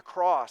that you have to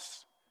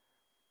cross.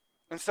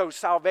 And so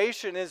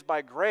salvation is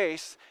by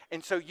grace,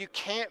 and so you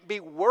can't be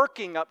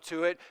working up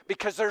to it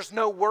because there's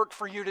no work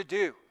for you to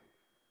do.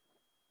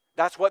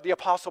 That's what the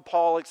Apostle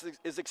Paul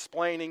is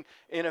explaining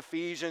in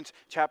Ephesians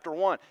chapter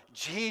 1.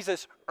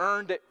 Jesus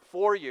earned it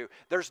for you.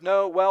 There's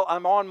no, well,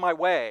 I'm on my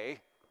way.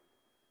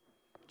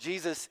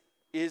 Jesus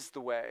is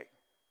the way.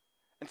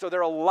 And so there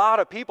are a lot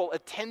of people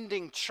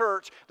attending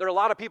church. There are a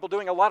lot of people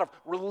doing a lot of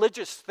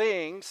religious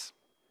things.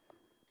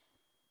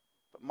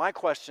 But my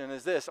question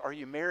is this: are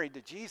you married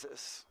to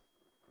Jesus?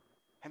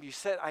 Have you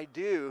said, I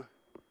do,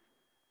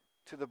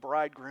 to the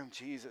bridegroom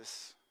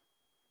Jesus?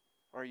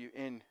 Are you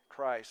in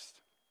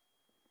Christ?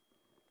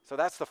 So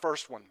that's the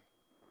first one,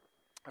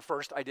 the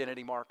first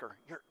identity marker.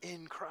 You're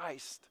in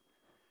Christ.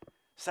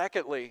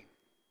 Secondly,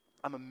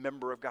 I'm a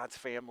member of God's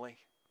family.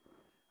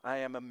 I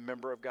am a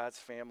member of God's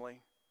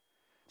family.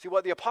 See,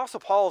 what the Apostle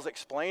Paul is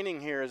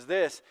explaining here is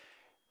this: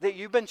 that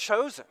you've been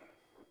chosen.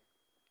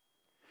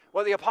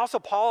 What the Apostle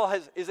Paul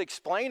is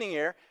explaining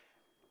here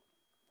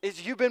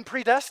is you've been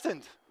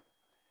predestined.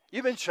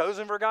 You've been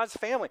chosen for God's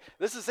family.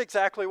 This is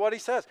exactly what he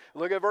says.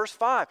 Look at verse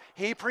 5.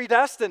 He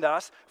predestined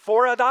us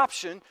for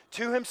adoption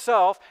to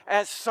himself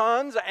as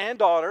sons and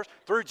daughters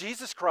through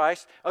Jesus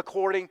Christ,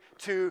 according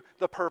to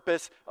the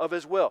purpose of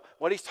his will.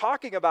 What he's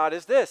talking about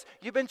is this: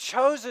 you've been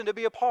chosen to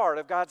be a part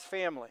of God's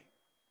family.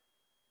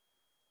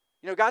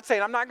 You know, God's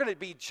saying, I'm not going to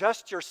be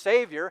just your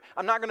Savior.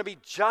 I'm not going to be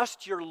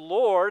just your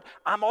Lord.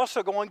 I'm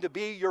also going to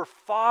be your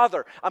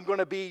Father. I'm going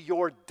to be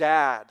your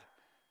dad.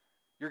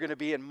 You're going to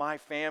be in my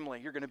family.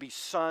 You're going to be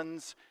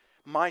sons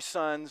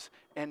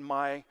and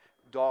my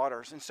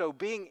daughters. And so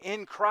being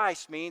in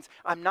Christ means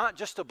I'm not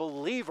just a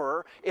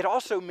believer. It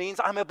also means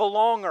I'm a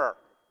belonger.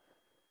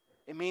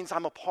 It means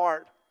I'm a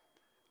part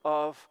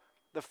of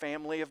the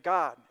family of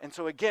God. And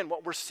so again,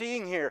 what we're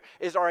seeing here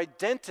is our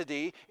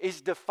identity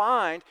is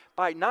defined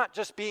by not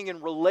just being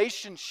in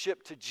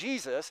relationship to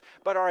Jesus,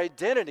 but our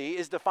identity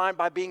is defined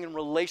by being in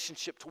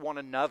relationship to one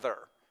another,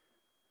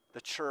 the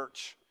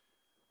church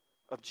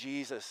of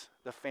Jesus,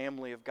 the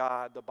family of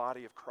God, the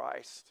body of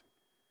Christ.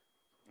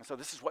 And so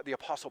this is what the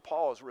Apostle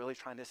Paul is really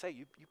trying to say.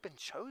 You've been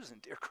chosen,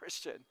 dear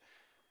Christian.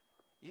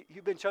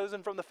 You've been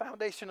chosen from the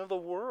foundation of the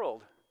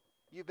world.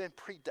 You've been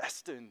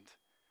predestined.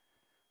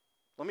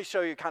 Let me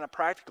show you kind of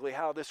practically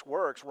how this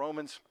works.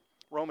 Romans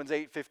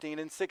 8:15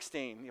 and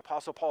 16. The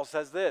Apostle Paul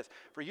says this: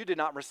 for you did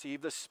not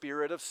receive the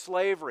spirit of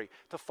slavery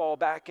to fall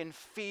back in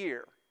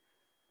fear,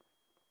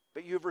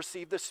 but you've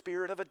received the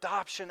spirit of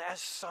adoption as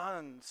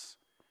sons,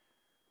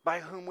 by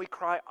whom we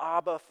cry,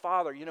 Abba,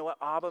 Father. You know what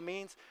Abba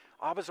means?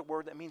 Abba is a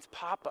word that means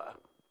papa.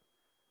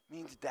 It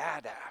means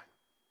dada.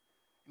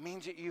 It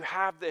means that you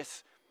have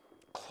this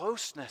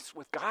closeness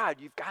with God.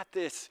 You've got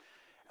this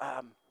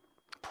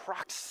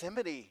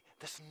proximity,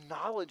 this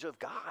knowledge of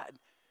God.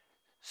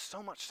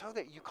 So much so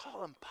that you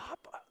call him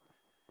Papa.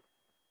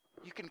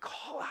 You can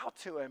call out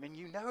to him and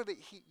you know that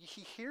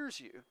he hears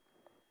you.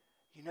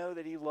 You know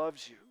that he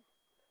loves you.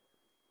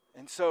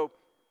 And so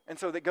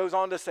that goes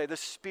on to say, the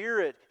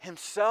Spirit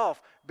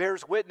himself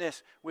bears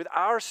witness with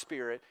our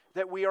spirit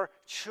that we are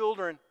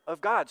children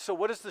of God. So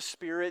what does the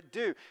Spirit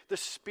do? The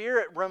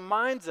Spirit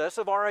reminds us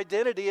of our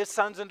identity as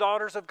sons and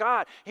daughters of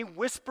God. He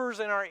whispers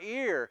in our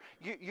ear,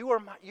 you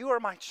are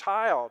my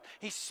child.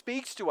 He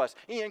speaks to us.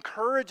 He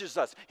encourages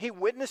us. He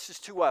witnesses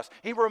to us.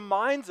 He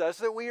reminds us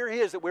that we are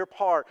his, that we're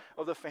part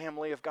of the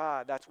family of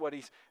God. That's what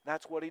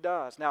he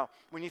does. Now,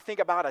 when you think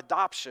about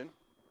adoption,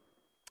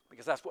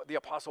 because that's what the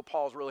Apostle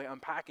Paul is really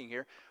unpacking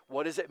here.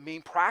 What does it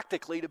mean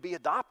practically to be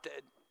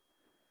adopted?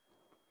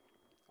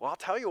 Well, I'll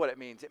tell you what it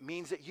means. It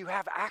means that you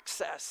have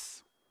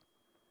access.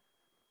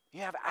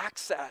 You have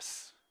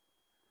access.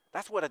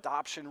 That's what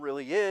adoption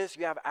really is.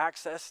 You have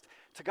access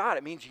to God.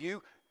 It means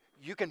you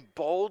can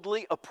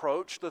boldly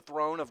approach the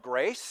throne of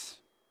grace,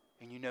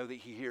 and you know that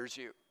he hears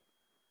you.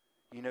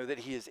 You know that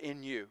he is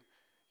in you.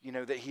 You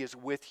know that he is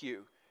with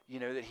you. You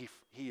know that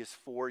he is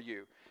for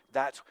you.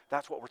 That's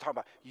what we're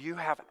talking about.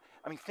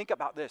 Think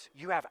about this.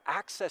 You have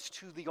access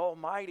to the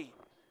Almighty,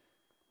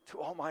 to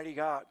Almighty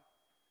God.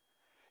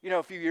 You know,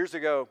 a few years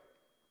ago,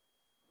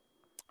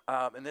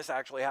 and this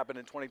actually happened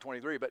in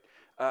 2023, but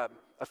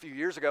a few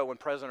years ago when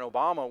President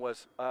Obama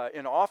was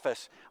in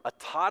office,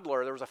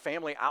 there was a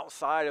family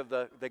outside of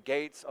the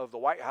gates of the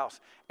White House,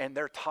 and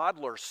their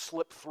toddler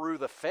slipped through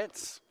the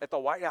fence at the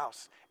White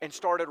House and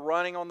started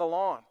running on the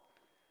lawn.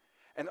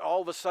 And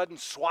all of a sudden,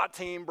 SWAT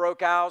team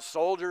broke out,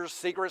 soldiers,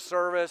 Secret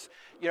Service.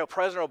 You know,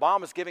 President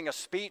Obama's giving a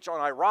speech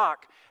on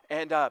Iraq,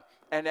 and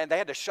then they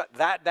had to shut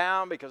that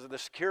down because of the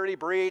security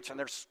breach, and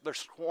they're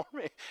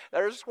swarming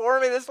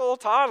this little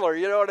toddler,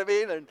 you know what I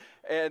mean?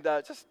 And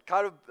just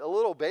kind of a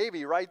little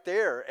baby right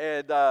there,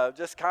 and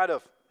just kind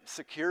of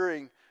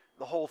securing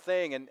the whole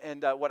thing.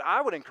 And what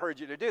I would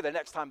encourage you to do the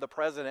next time the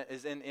president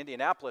is in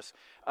Indianapolis,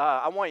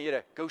 I want you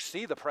to go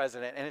see the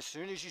president. And as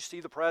soon as you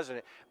see the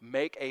president,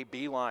 make a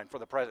beeline for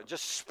the president.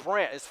 Just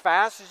sprint as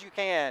fast as you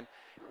can.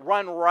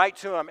 Run right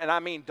to him. And I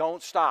mean,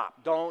 don't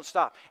stop. Don't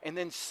stop. And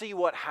then see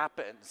what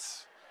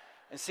happens.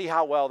 And see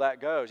how well that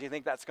goes. You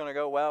think that's going to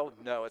go well?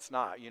 No, it's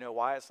not. You know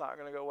why it's not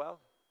going to go well?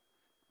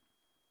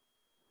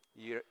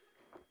 You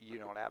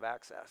don't have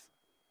access.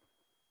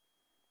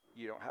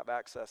 You don't have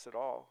access at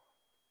all.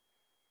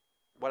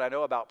 What I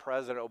know about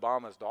President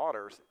Obama's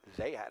daughters,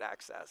 they had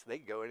access. They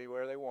could go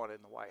anywhere they wanted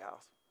in the White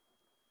House.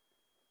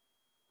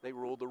 They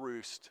ruled the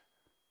roost.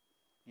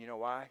 You know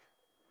why?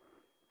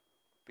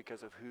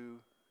 Because of who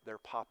their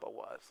papa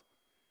was.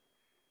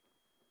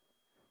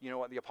 You know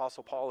what the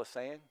Apostle Paul is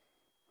saying?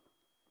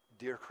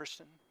 Dear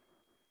Christian,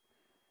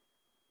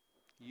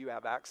 you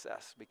have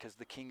access because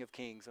the King of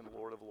Kings and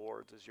Lord of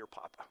Lords is your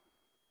papa.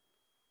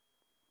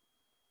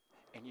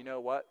 And you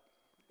know what?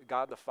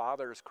 God the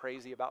Father is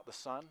crazy about the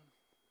Son.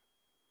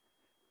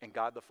 And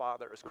God the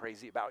Father is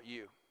crazy about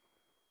you.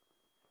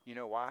 You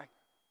know why?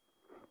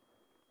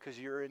 Because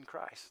you're in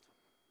Christ.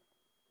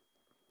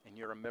 And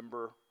you're a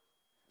member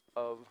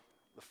of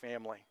the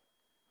family.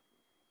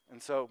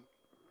 And so,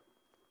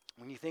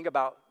 when you think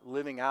about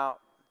living out,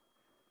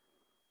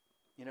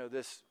 you know,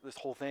 this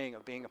whole thing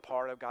of being a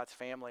part of God's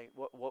family,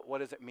 what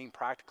does it mean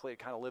practically to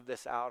kind of live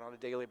this out on a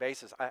daily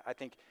basis? I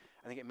think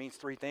it means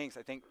three things.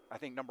 I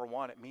think number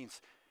one, it means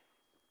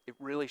it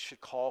really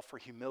should call for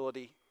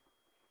humility.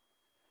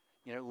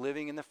 You know,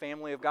 living in the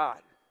family of God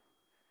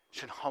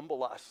should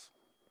humble us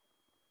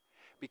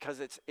because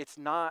it's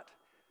not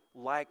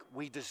like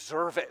we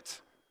deserve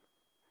it.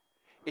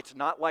 It's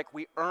not like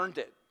we earned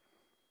it.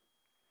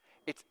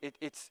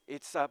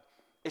 It's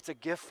a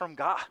gift from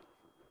God.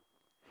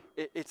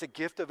 It's a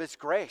gift of his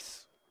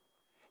grace.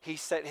 He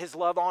set his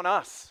love on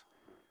us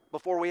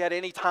before we had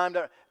any time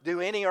to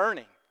do any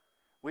earning.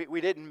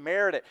 We didn't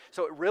merit it.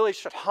 So it really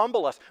should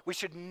humble us. We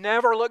should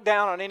never look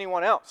down on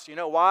anyone else. You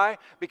know why?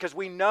 Because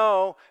we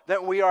know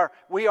that we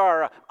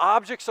are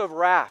objects of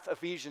wrath.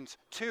 Ephesians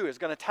 2 is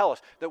going to tell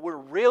us that we're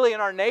really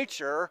in our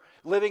nature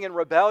living in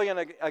rebellion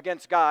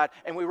against God,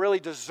 and we really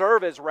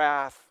deserve his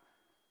wrath.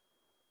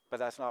 But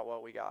that's not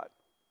what we got.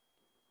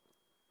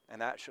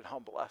 And that should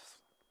humble us.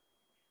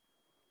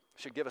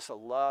 It should give us a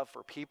love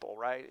for people,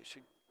 right? It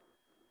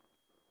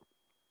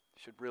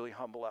should really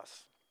humble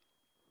us.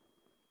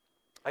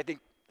 I think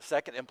the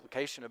second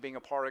implication of being a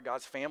part of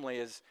God's family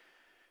is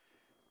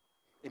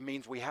it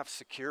means we have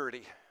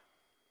security.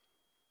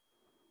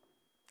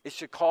 It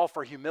should call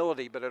for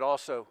humility, but it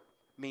also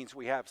means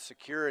we have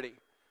security.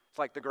 It's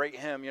like the great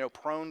hymn, you know,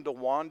 prone to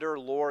wander,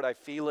 Lord, I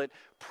feel it.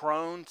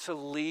 Prone to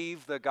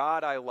leave the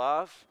God I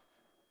love.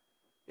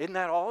 Isn't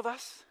that all of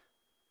us?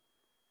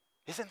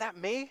 Isn't that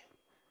me?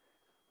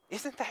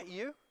 Isn't that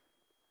you?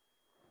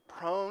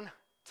 Prone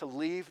to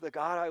leave the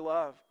God I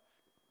love.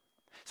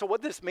 So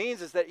what this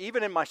means is that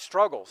even in my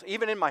struggles,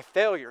 even in my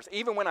failures,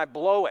 even when I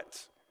blow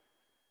it,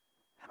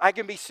 I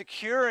can be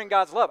secure in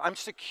God's love. I'm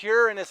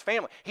secure in his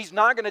family. He's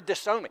not going to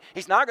disown me.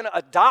 He's not going to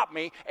adopt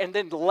me and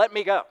then let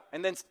me go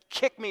and then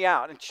kick me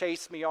out and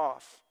chase me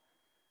off.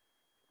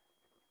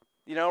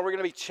 You know, we're going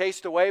to be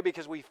chased away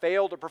because we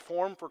failed to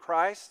perform for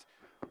Christ.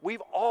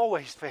 We've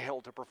always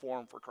failed to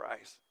perform for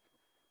Christ.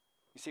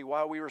 You see,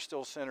 while we were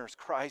still sinners,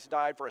 Christ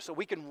died for us. So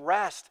we can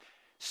rest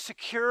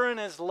secure in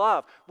his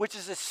love, which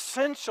is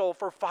essential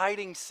for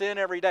fighting sin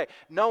every day,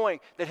 knowing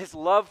that his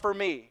love for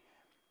me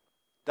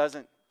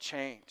doesn't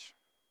change.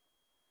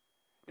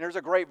 And there's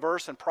a great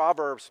verse in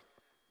Proverbs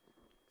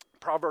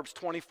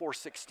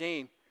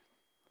 24:16,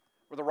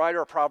 where the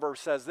writer of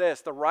Proverbs says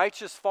this: the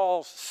righteous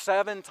falls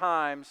 7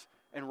 times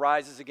and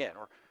rises again,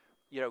 or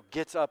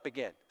gets up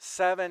again.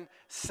 Seven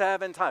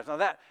times. Now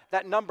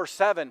that number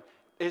 7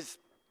 is,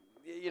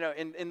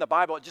 in the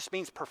Bible, it just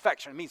means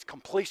perfection. It means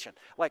completion.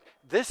 Like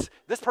this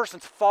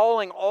person's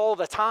falling all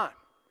the time.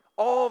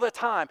 All the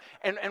time.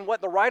 And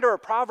what the writer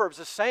of Proverbs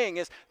is saying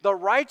is the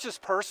righteous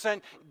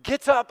person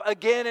gets up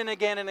again and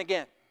again and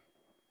again.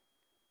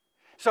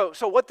 So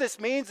what this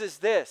means is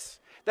this,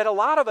 that a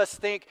lot of us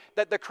think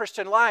that the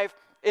Christian life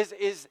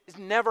is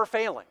never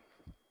failing.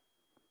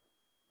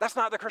 That's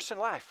not the Christian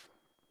life.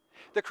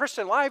 The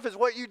Christian life is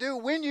what you do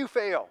when you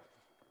fail.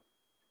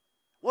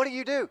 What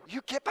do?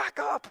 You get back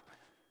up.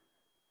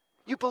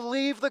 You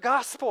believe the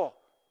gospel.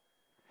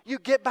 You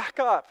get back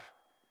up.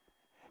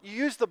 You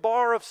use the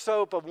bar of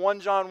soap of 1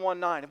 John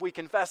 1:9. If we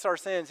confess our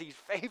sins, he's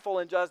faithful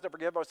and just to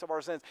forgive us of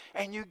our sins.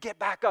 And you get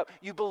back up.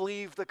 You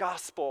believe the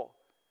gospel.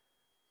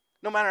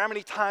 No matter how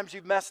many times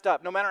you've messed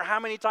up, no matter how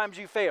many times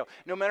you fail,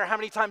 no matter how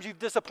many times you've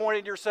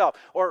disappointed yourself,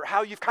 or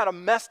how you've kind of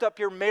messed up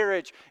your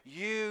marriage,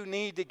 you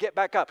need to get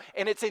back up.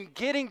 And it's in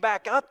getting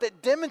back up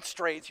that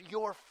demonstrates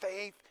your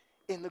faith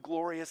in the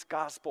glorious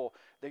gospel,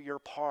 that you're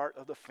part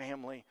of the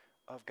family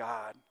of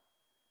God.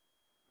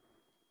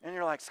 And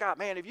you're like, Scott,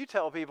 man, if you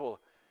tell people,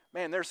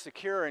 man, they're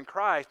secure in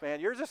Christ, man,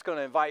 you're just going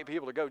to invite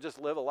people to go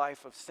just live a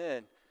life of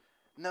sin.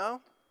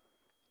 No.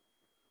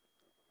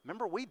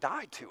 Remember, we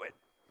died to it.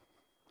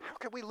 How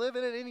could we live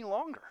in it any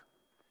longer?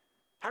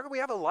 How could we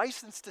have a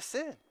license to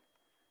sin?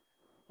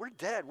 We're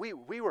dead. We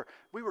were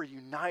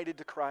united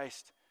to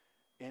Christ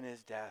in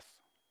his death.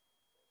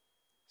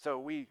 So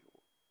we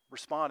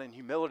respond in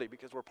humility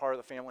because we're part of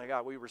the family of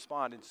God. We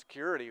respond in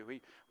security.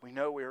 We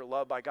know we are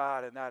loved by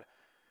God, and that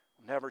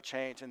will never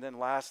change. And then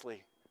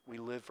lastly, we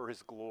live for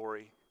his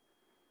glory.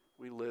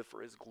 We live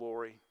for his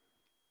glory.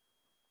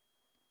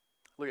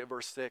 Look at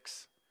verse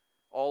 6.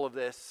 All of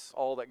this,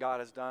 all that God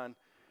has done,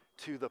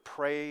 to the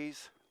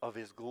praise of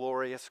his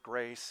glorious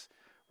grace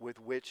with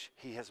which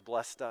he has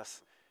blessed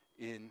us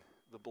in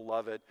the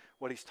beloved.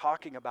 What he's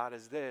talking about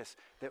is this,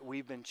 that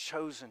we've been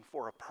chosen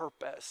for a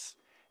purpose,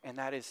 and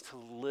that is to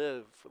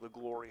live for the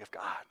glory of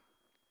God.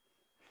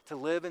 To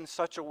live in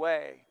such a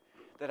way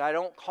that I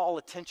don't call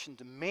attention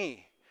to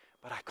me,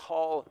 but I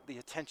call the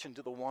attention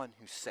to the one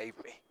who saved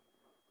me.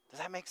 Does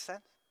that make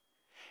sense?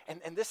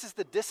 And this is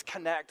the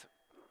disconnect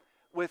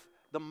with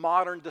the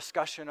modern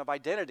discussion of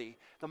identity.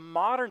 The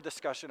modern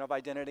discussion of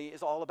identity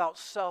is all about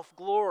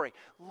self-glory.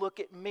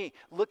 Look at me.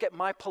 Look at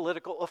my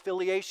political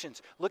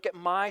affiliations. Look at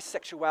my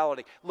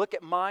sexuality. Look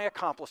at my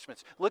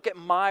accomplishments. Look at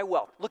my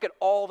wealth. Look at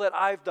all that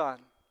I've done.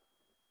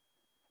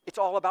 It's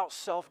all about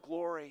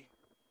self-glory.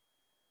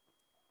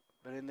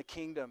 But in the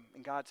kingdom,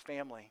 in God's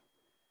family,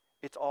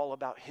 it's all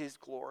about his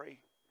glory.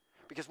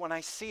 Because when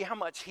I see how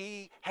much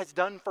he has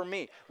done for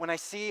me, when I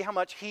see how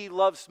much he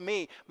loves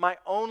me, my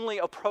only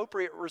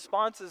appropriate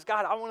response is,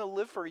 God, I want to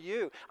live for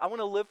you. I want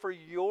to live for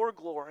your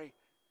glory.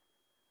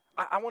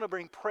 I want to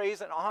bring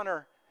praise and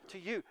honor to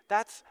you.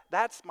 That's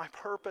my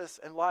purpose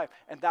in life.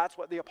 And that's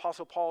what the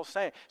Apostle Paul is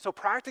saying. So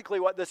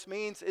practically what this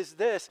means is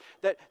this,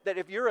 that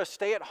if you're a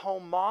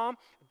stay-at-home mom,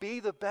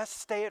 be the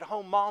best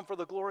stay-at-home mom for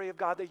the glory of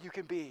God that you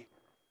can be.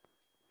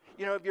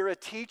 You know, if you're a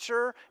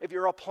teacher, if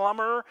you're a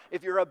plumber,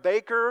 if you're a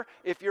baker,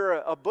 if you're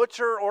a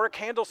butcher or a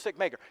candlestick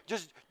maker,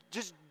 just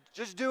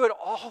do it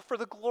all for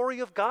the glory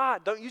of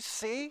God. Don't you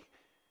see?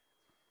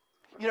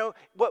 You know,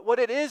 what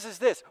it is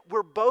this.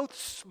 We're both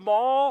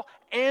small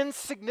and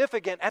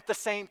significant at the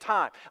same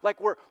time. Like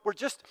we're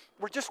just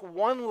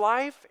one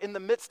life in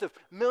the midst of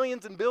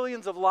millions and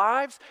billions of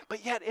lives,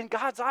 but yet in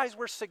God's eyes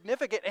we're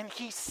significant, and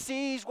he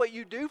sees what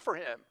you do for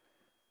him.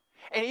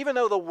 And even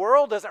though the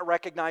world doesn't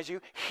recognize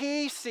you,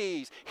 he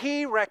sees,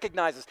 he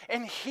recognizes,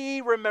 and he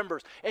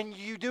remembers. And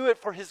you do it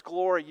for his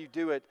glory. You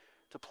do it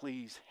to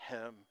please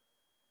him.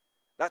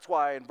 That's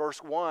why in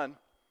verse 1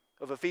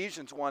 of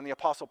Ephesians 1, the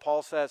Apostle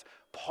Paul says,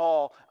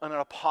 Paul, an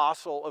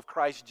apostle of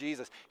Christ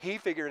Jesus. He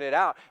figured it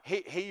out.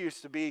 He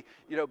used to be,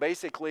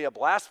 basically a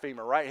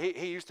blasphemer, right?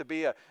 He used to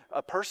be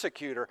a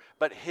persecutor,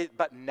 but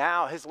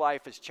now his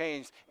life has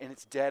changed, and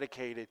it's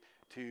dedicated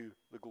to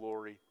the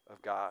glory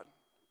of God.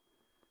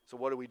 So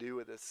what do we do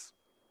with this?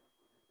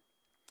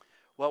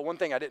 Well, one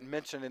thing I didn't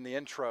mention in the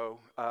intro,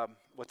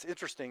 what's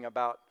interesting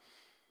about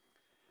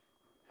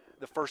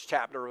the first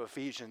chapter of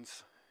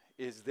Ephesians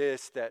is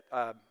this, that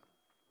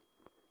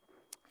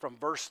from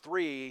verse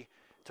 3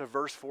 to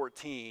verse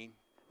 14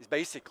 is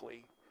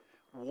basically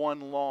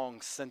one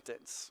long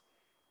sentence.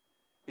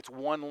 It's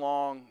one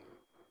long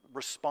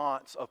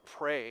response of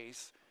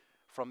praise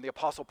from the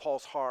Apostle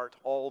Paul's heart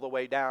all the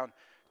way down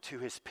to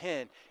his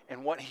pen.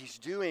 And what he's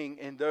doing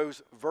in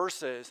those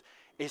verses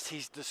is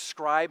he's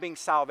describing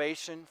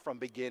salvation from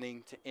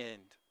beginning to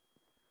end.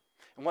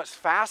 And what's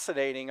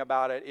fascinating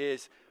about it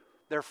is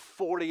there are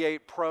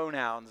 48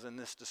 pronouns in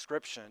this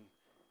description,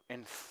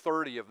 and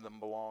 30 of them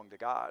belong to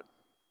God.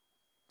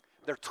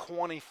 There are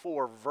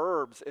 24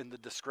 verbs in the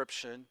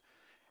description,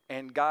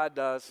 and God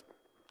does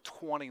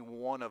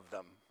 21 of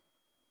them,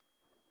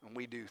 and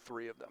we do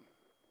 3 of them.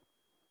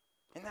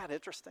 Isn't that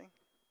interesting?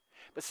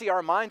 But see,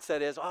 our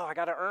mindset is, oh, I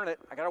got to earn it.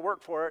 I got to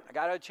work for it. I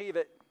got to achieve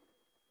it.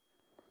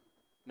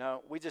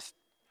 No, we just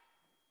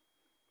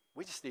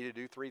need to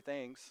do 3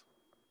 things.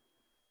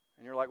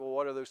 And you're like, well,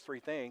 what are those 3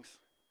 things?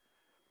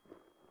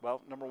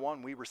 Well, number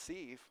 1, we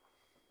receive.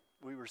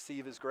 We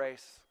receive his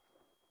grace.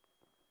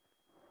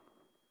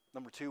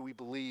 Number 2, we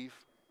believe.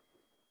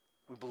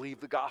 We believe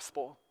the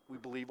gospel. We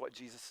believe what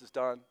Jesus has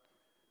done.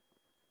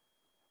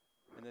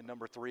 And then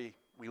number 3,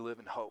 we live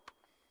in hope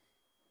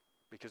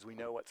because we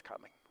know what's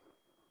coming.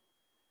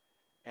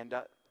 And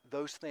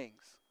those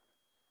things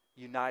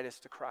unite us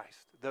to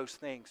Christ. Those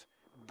things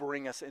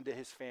bring us into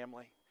his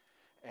family.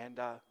 And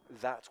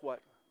that's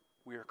what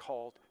we are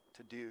called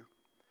to do.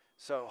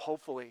 So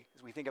hopefully,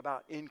 as we think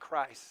about in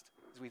Christ,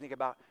 as we think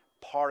about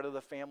part of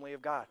the family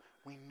of God,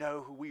 we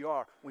know who we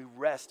are. We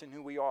rest in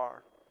who we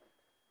are.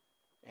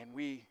 And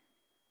we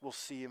will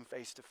see him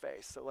face to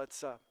face. So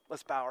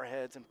let's bow our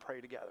heads and pray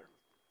together.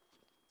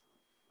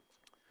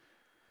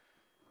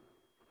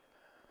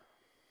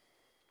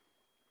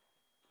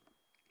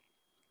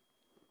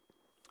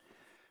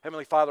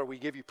 Heavenly Father, we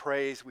give you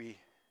praise. We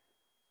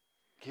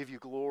give you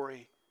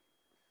glory.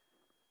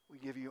 We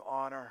give you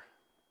honor.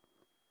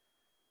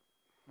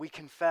 We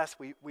confess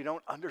we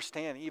don't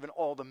understand even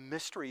all the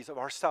mysteries of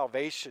our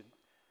salvation.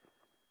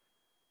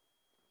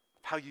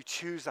 How you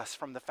choose us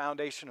from the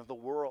foundation of the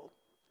world.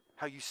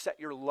 How you set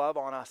your love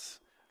on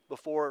us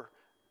before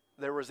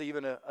there was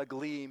even a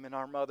gleam in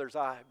our mother's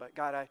eye. But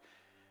God,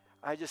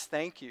 I just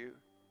thank you.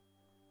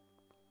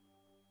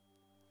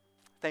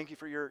 Thank you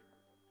for your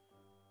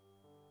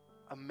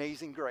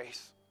amazing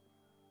grace.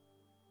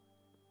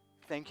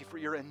 Thank you for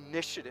your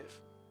initiative.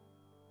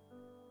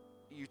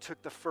 You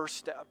took the first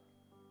step.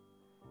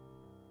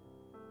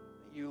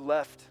 You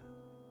left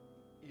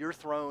your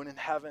throne in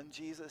heaven,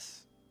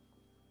 Jesus.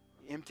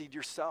 You emptied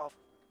yourself.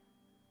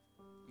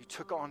 You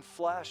took on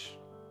flesh.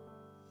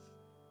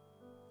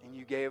 And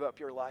you gave up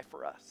your life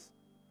for us.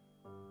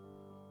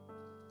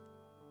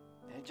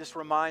 And it just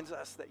reminds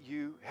us that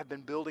you have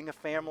been building a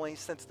family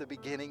since the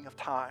beginning of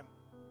time.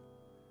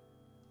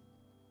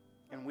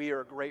 And we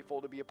are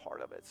grateful to be a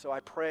part of it. So I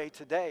pray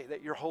today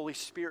that your Holy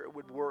Spirit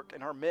would work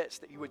in our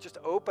midst, that you would just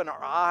open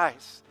our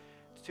eyes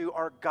to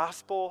our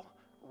gospel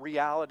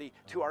reality,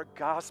 to our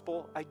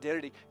gospel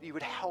identity, that you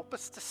would help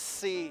us to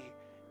see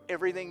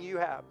everything you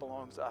have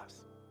belongs to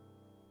us.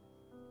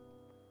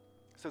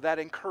 So that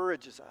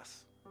encourages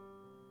us,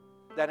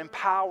 that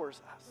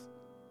empowers us,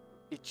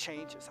 it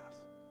changes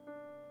us.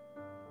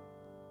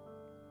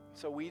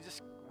 So we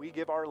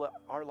give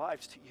our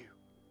lives to you.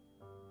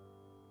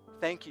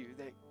 Thank you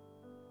that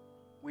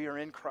we are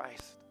in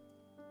Christ.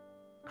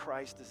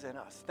 Christ is in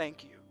us.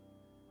 Thank you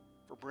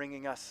for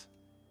bringing us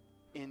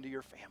into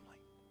your family.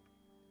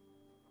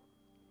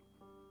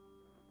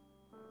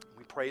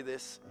 We pray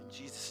this in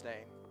Jesus'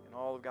 name. And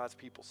all of God's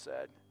people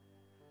said,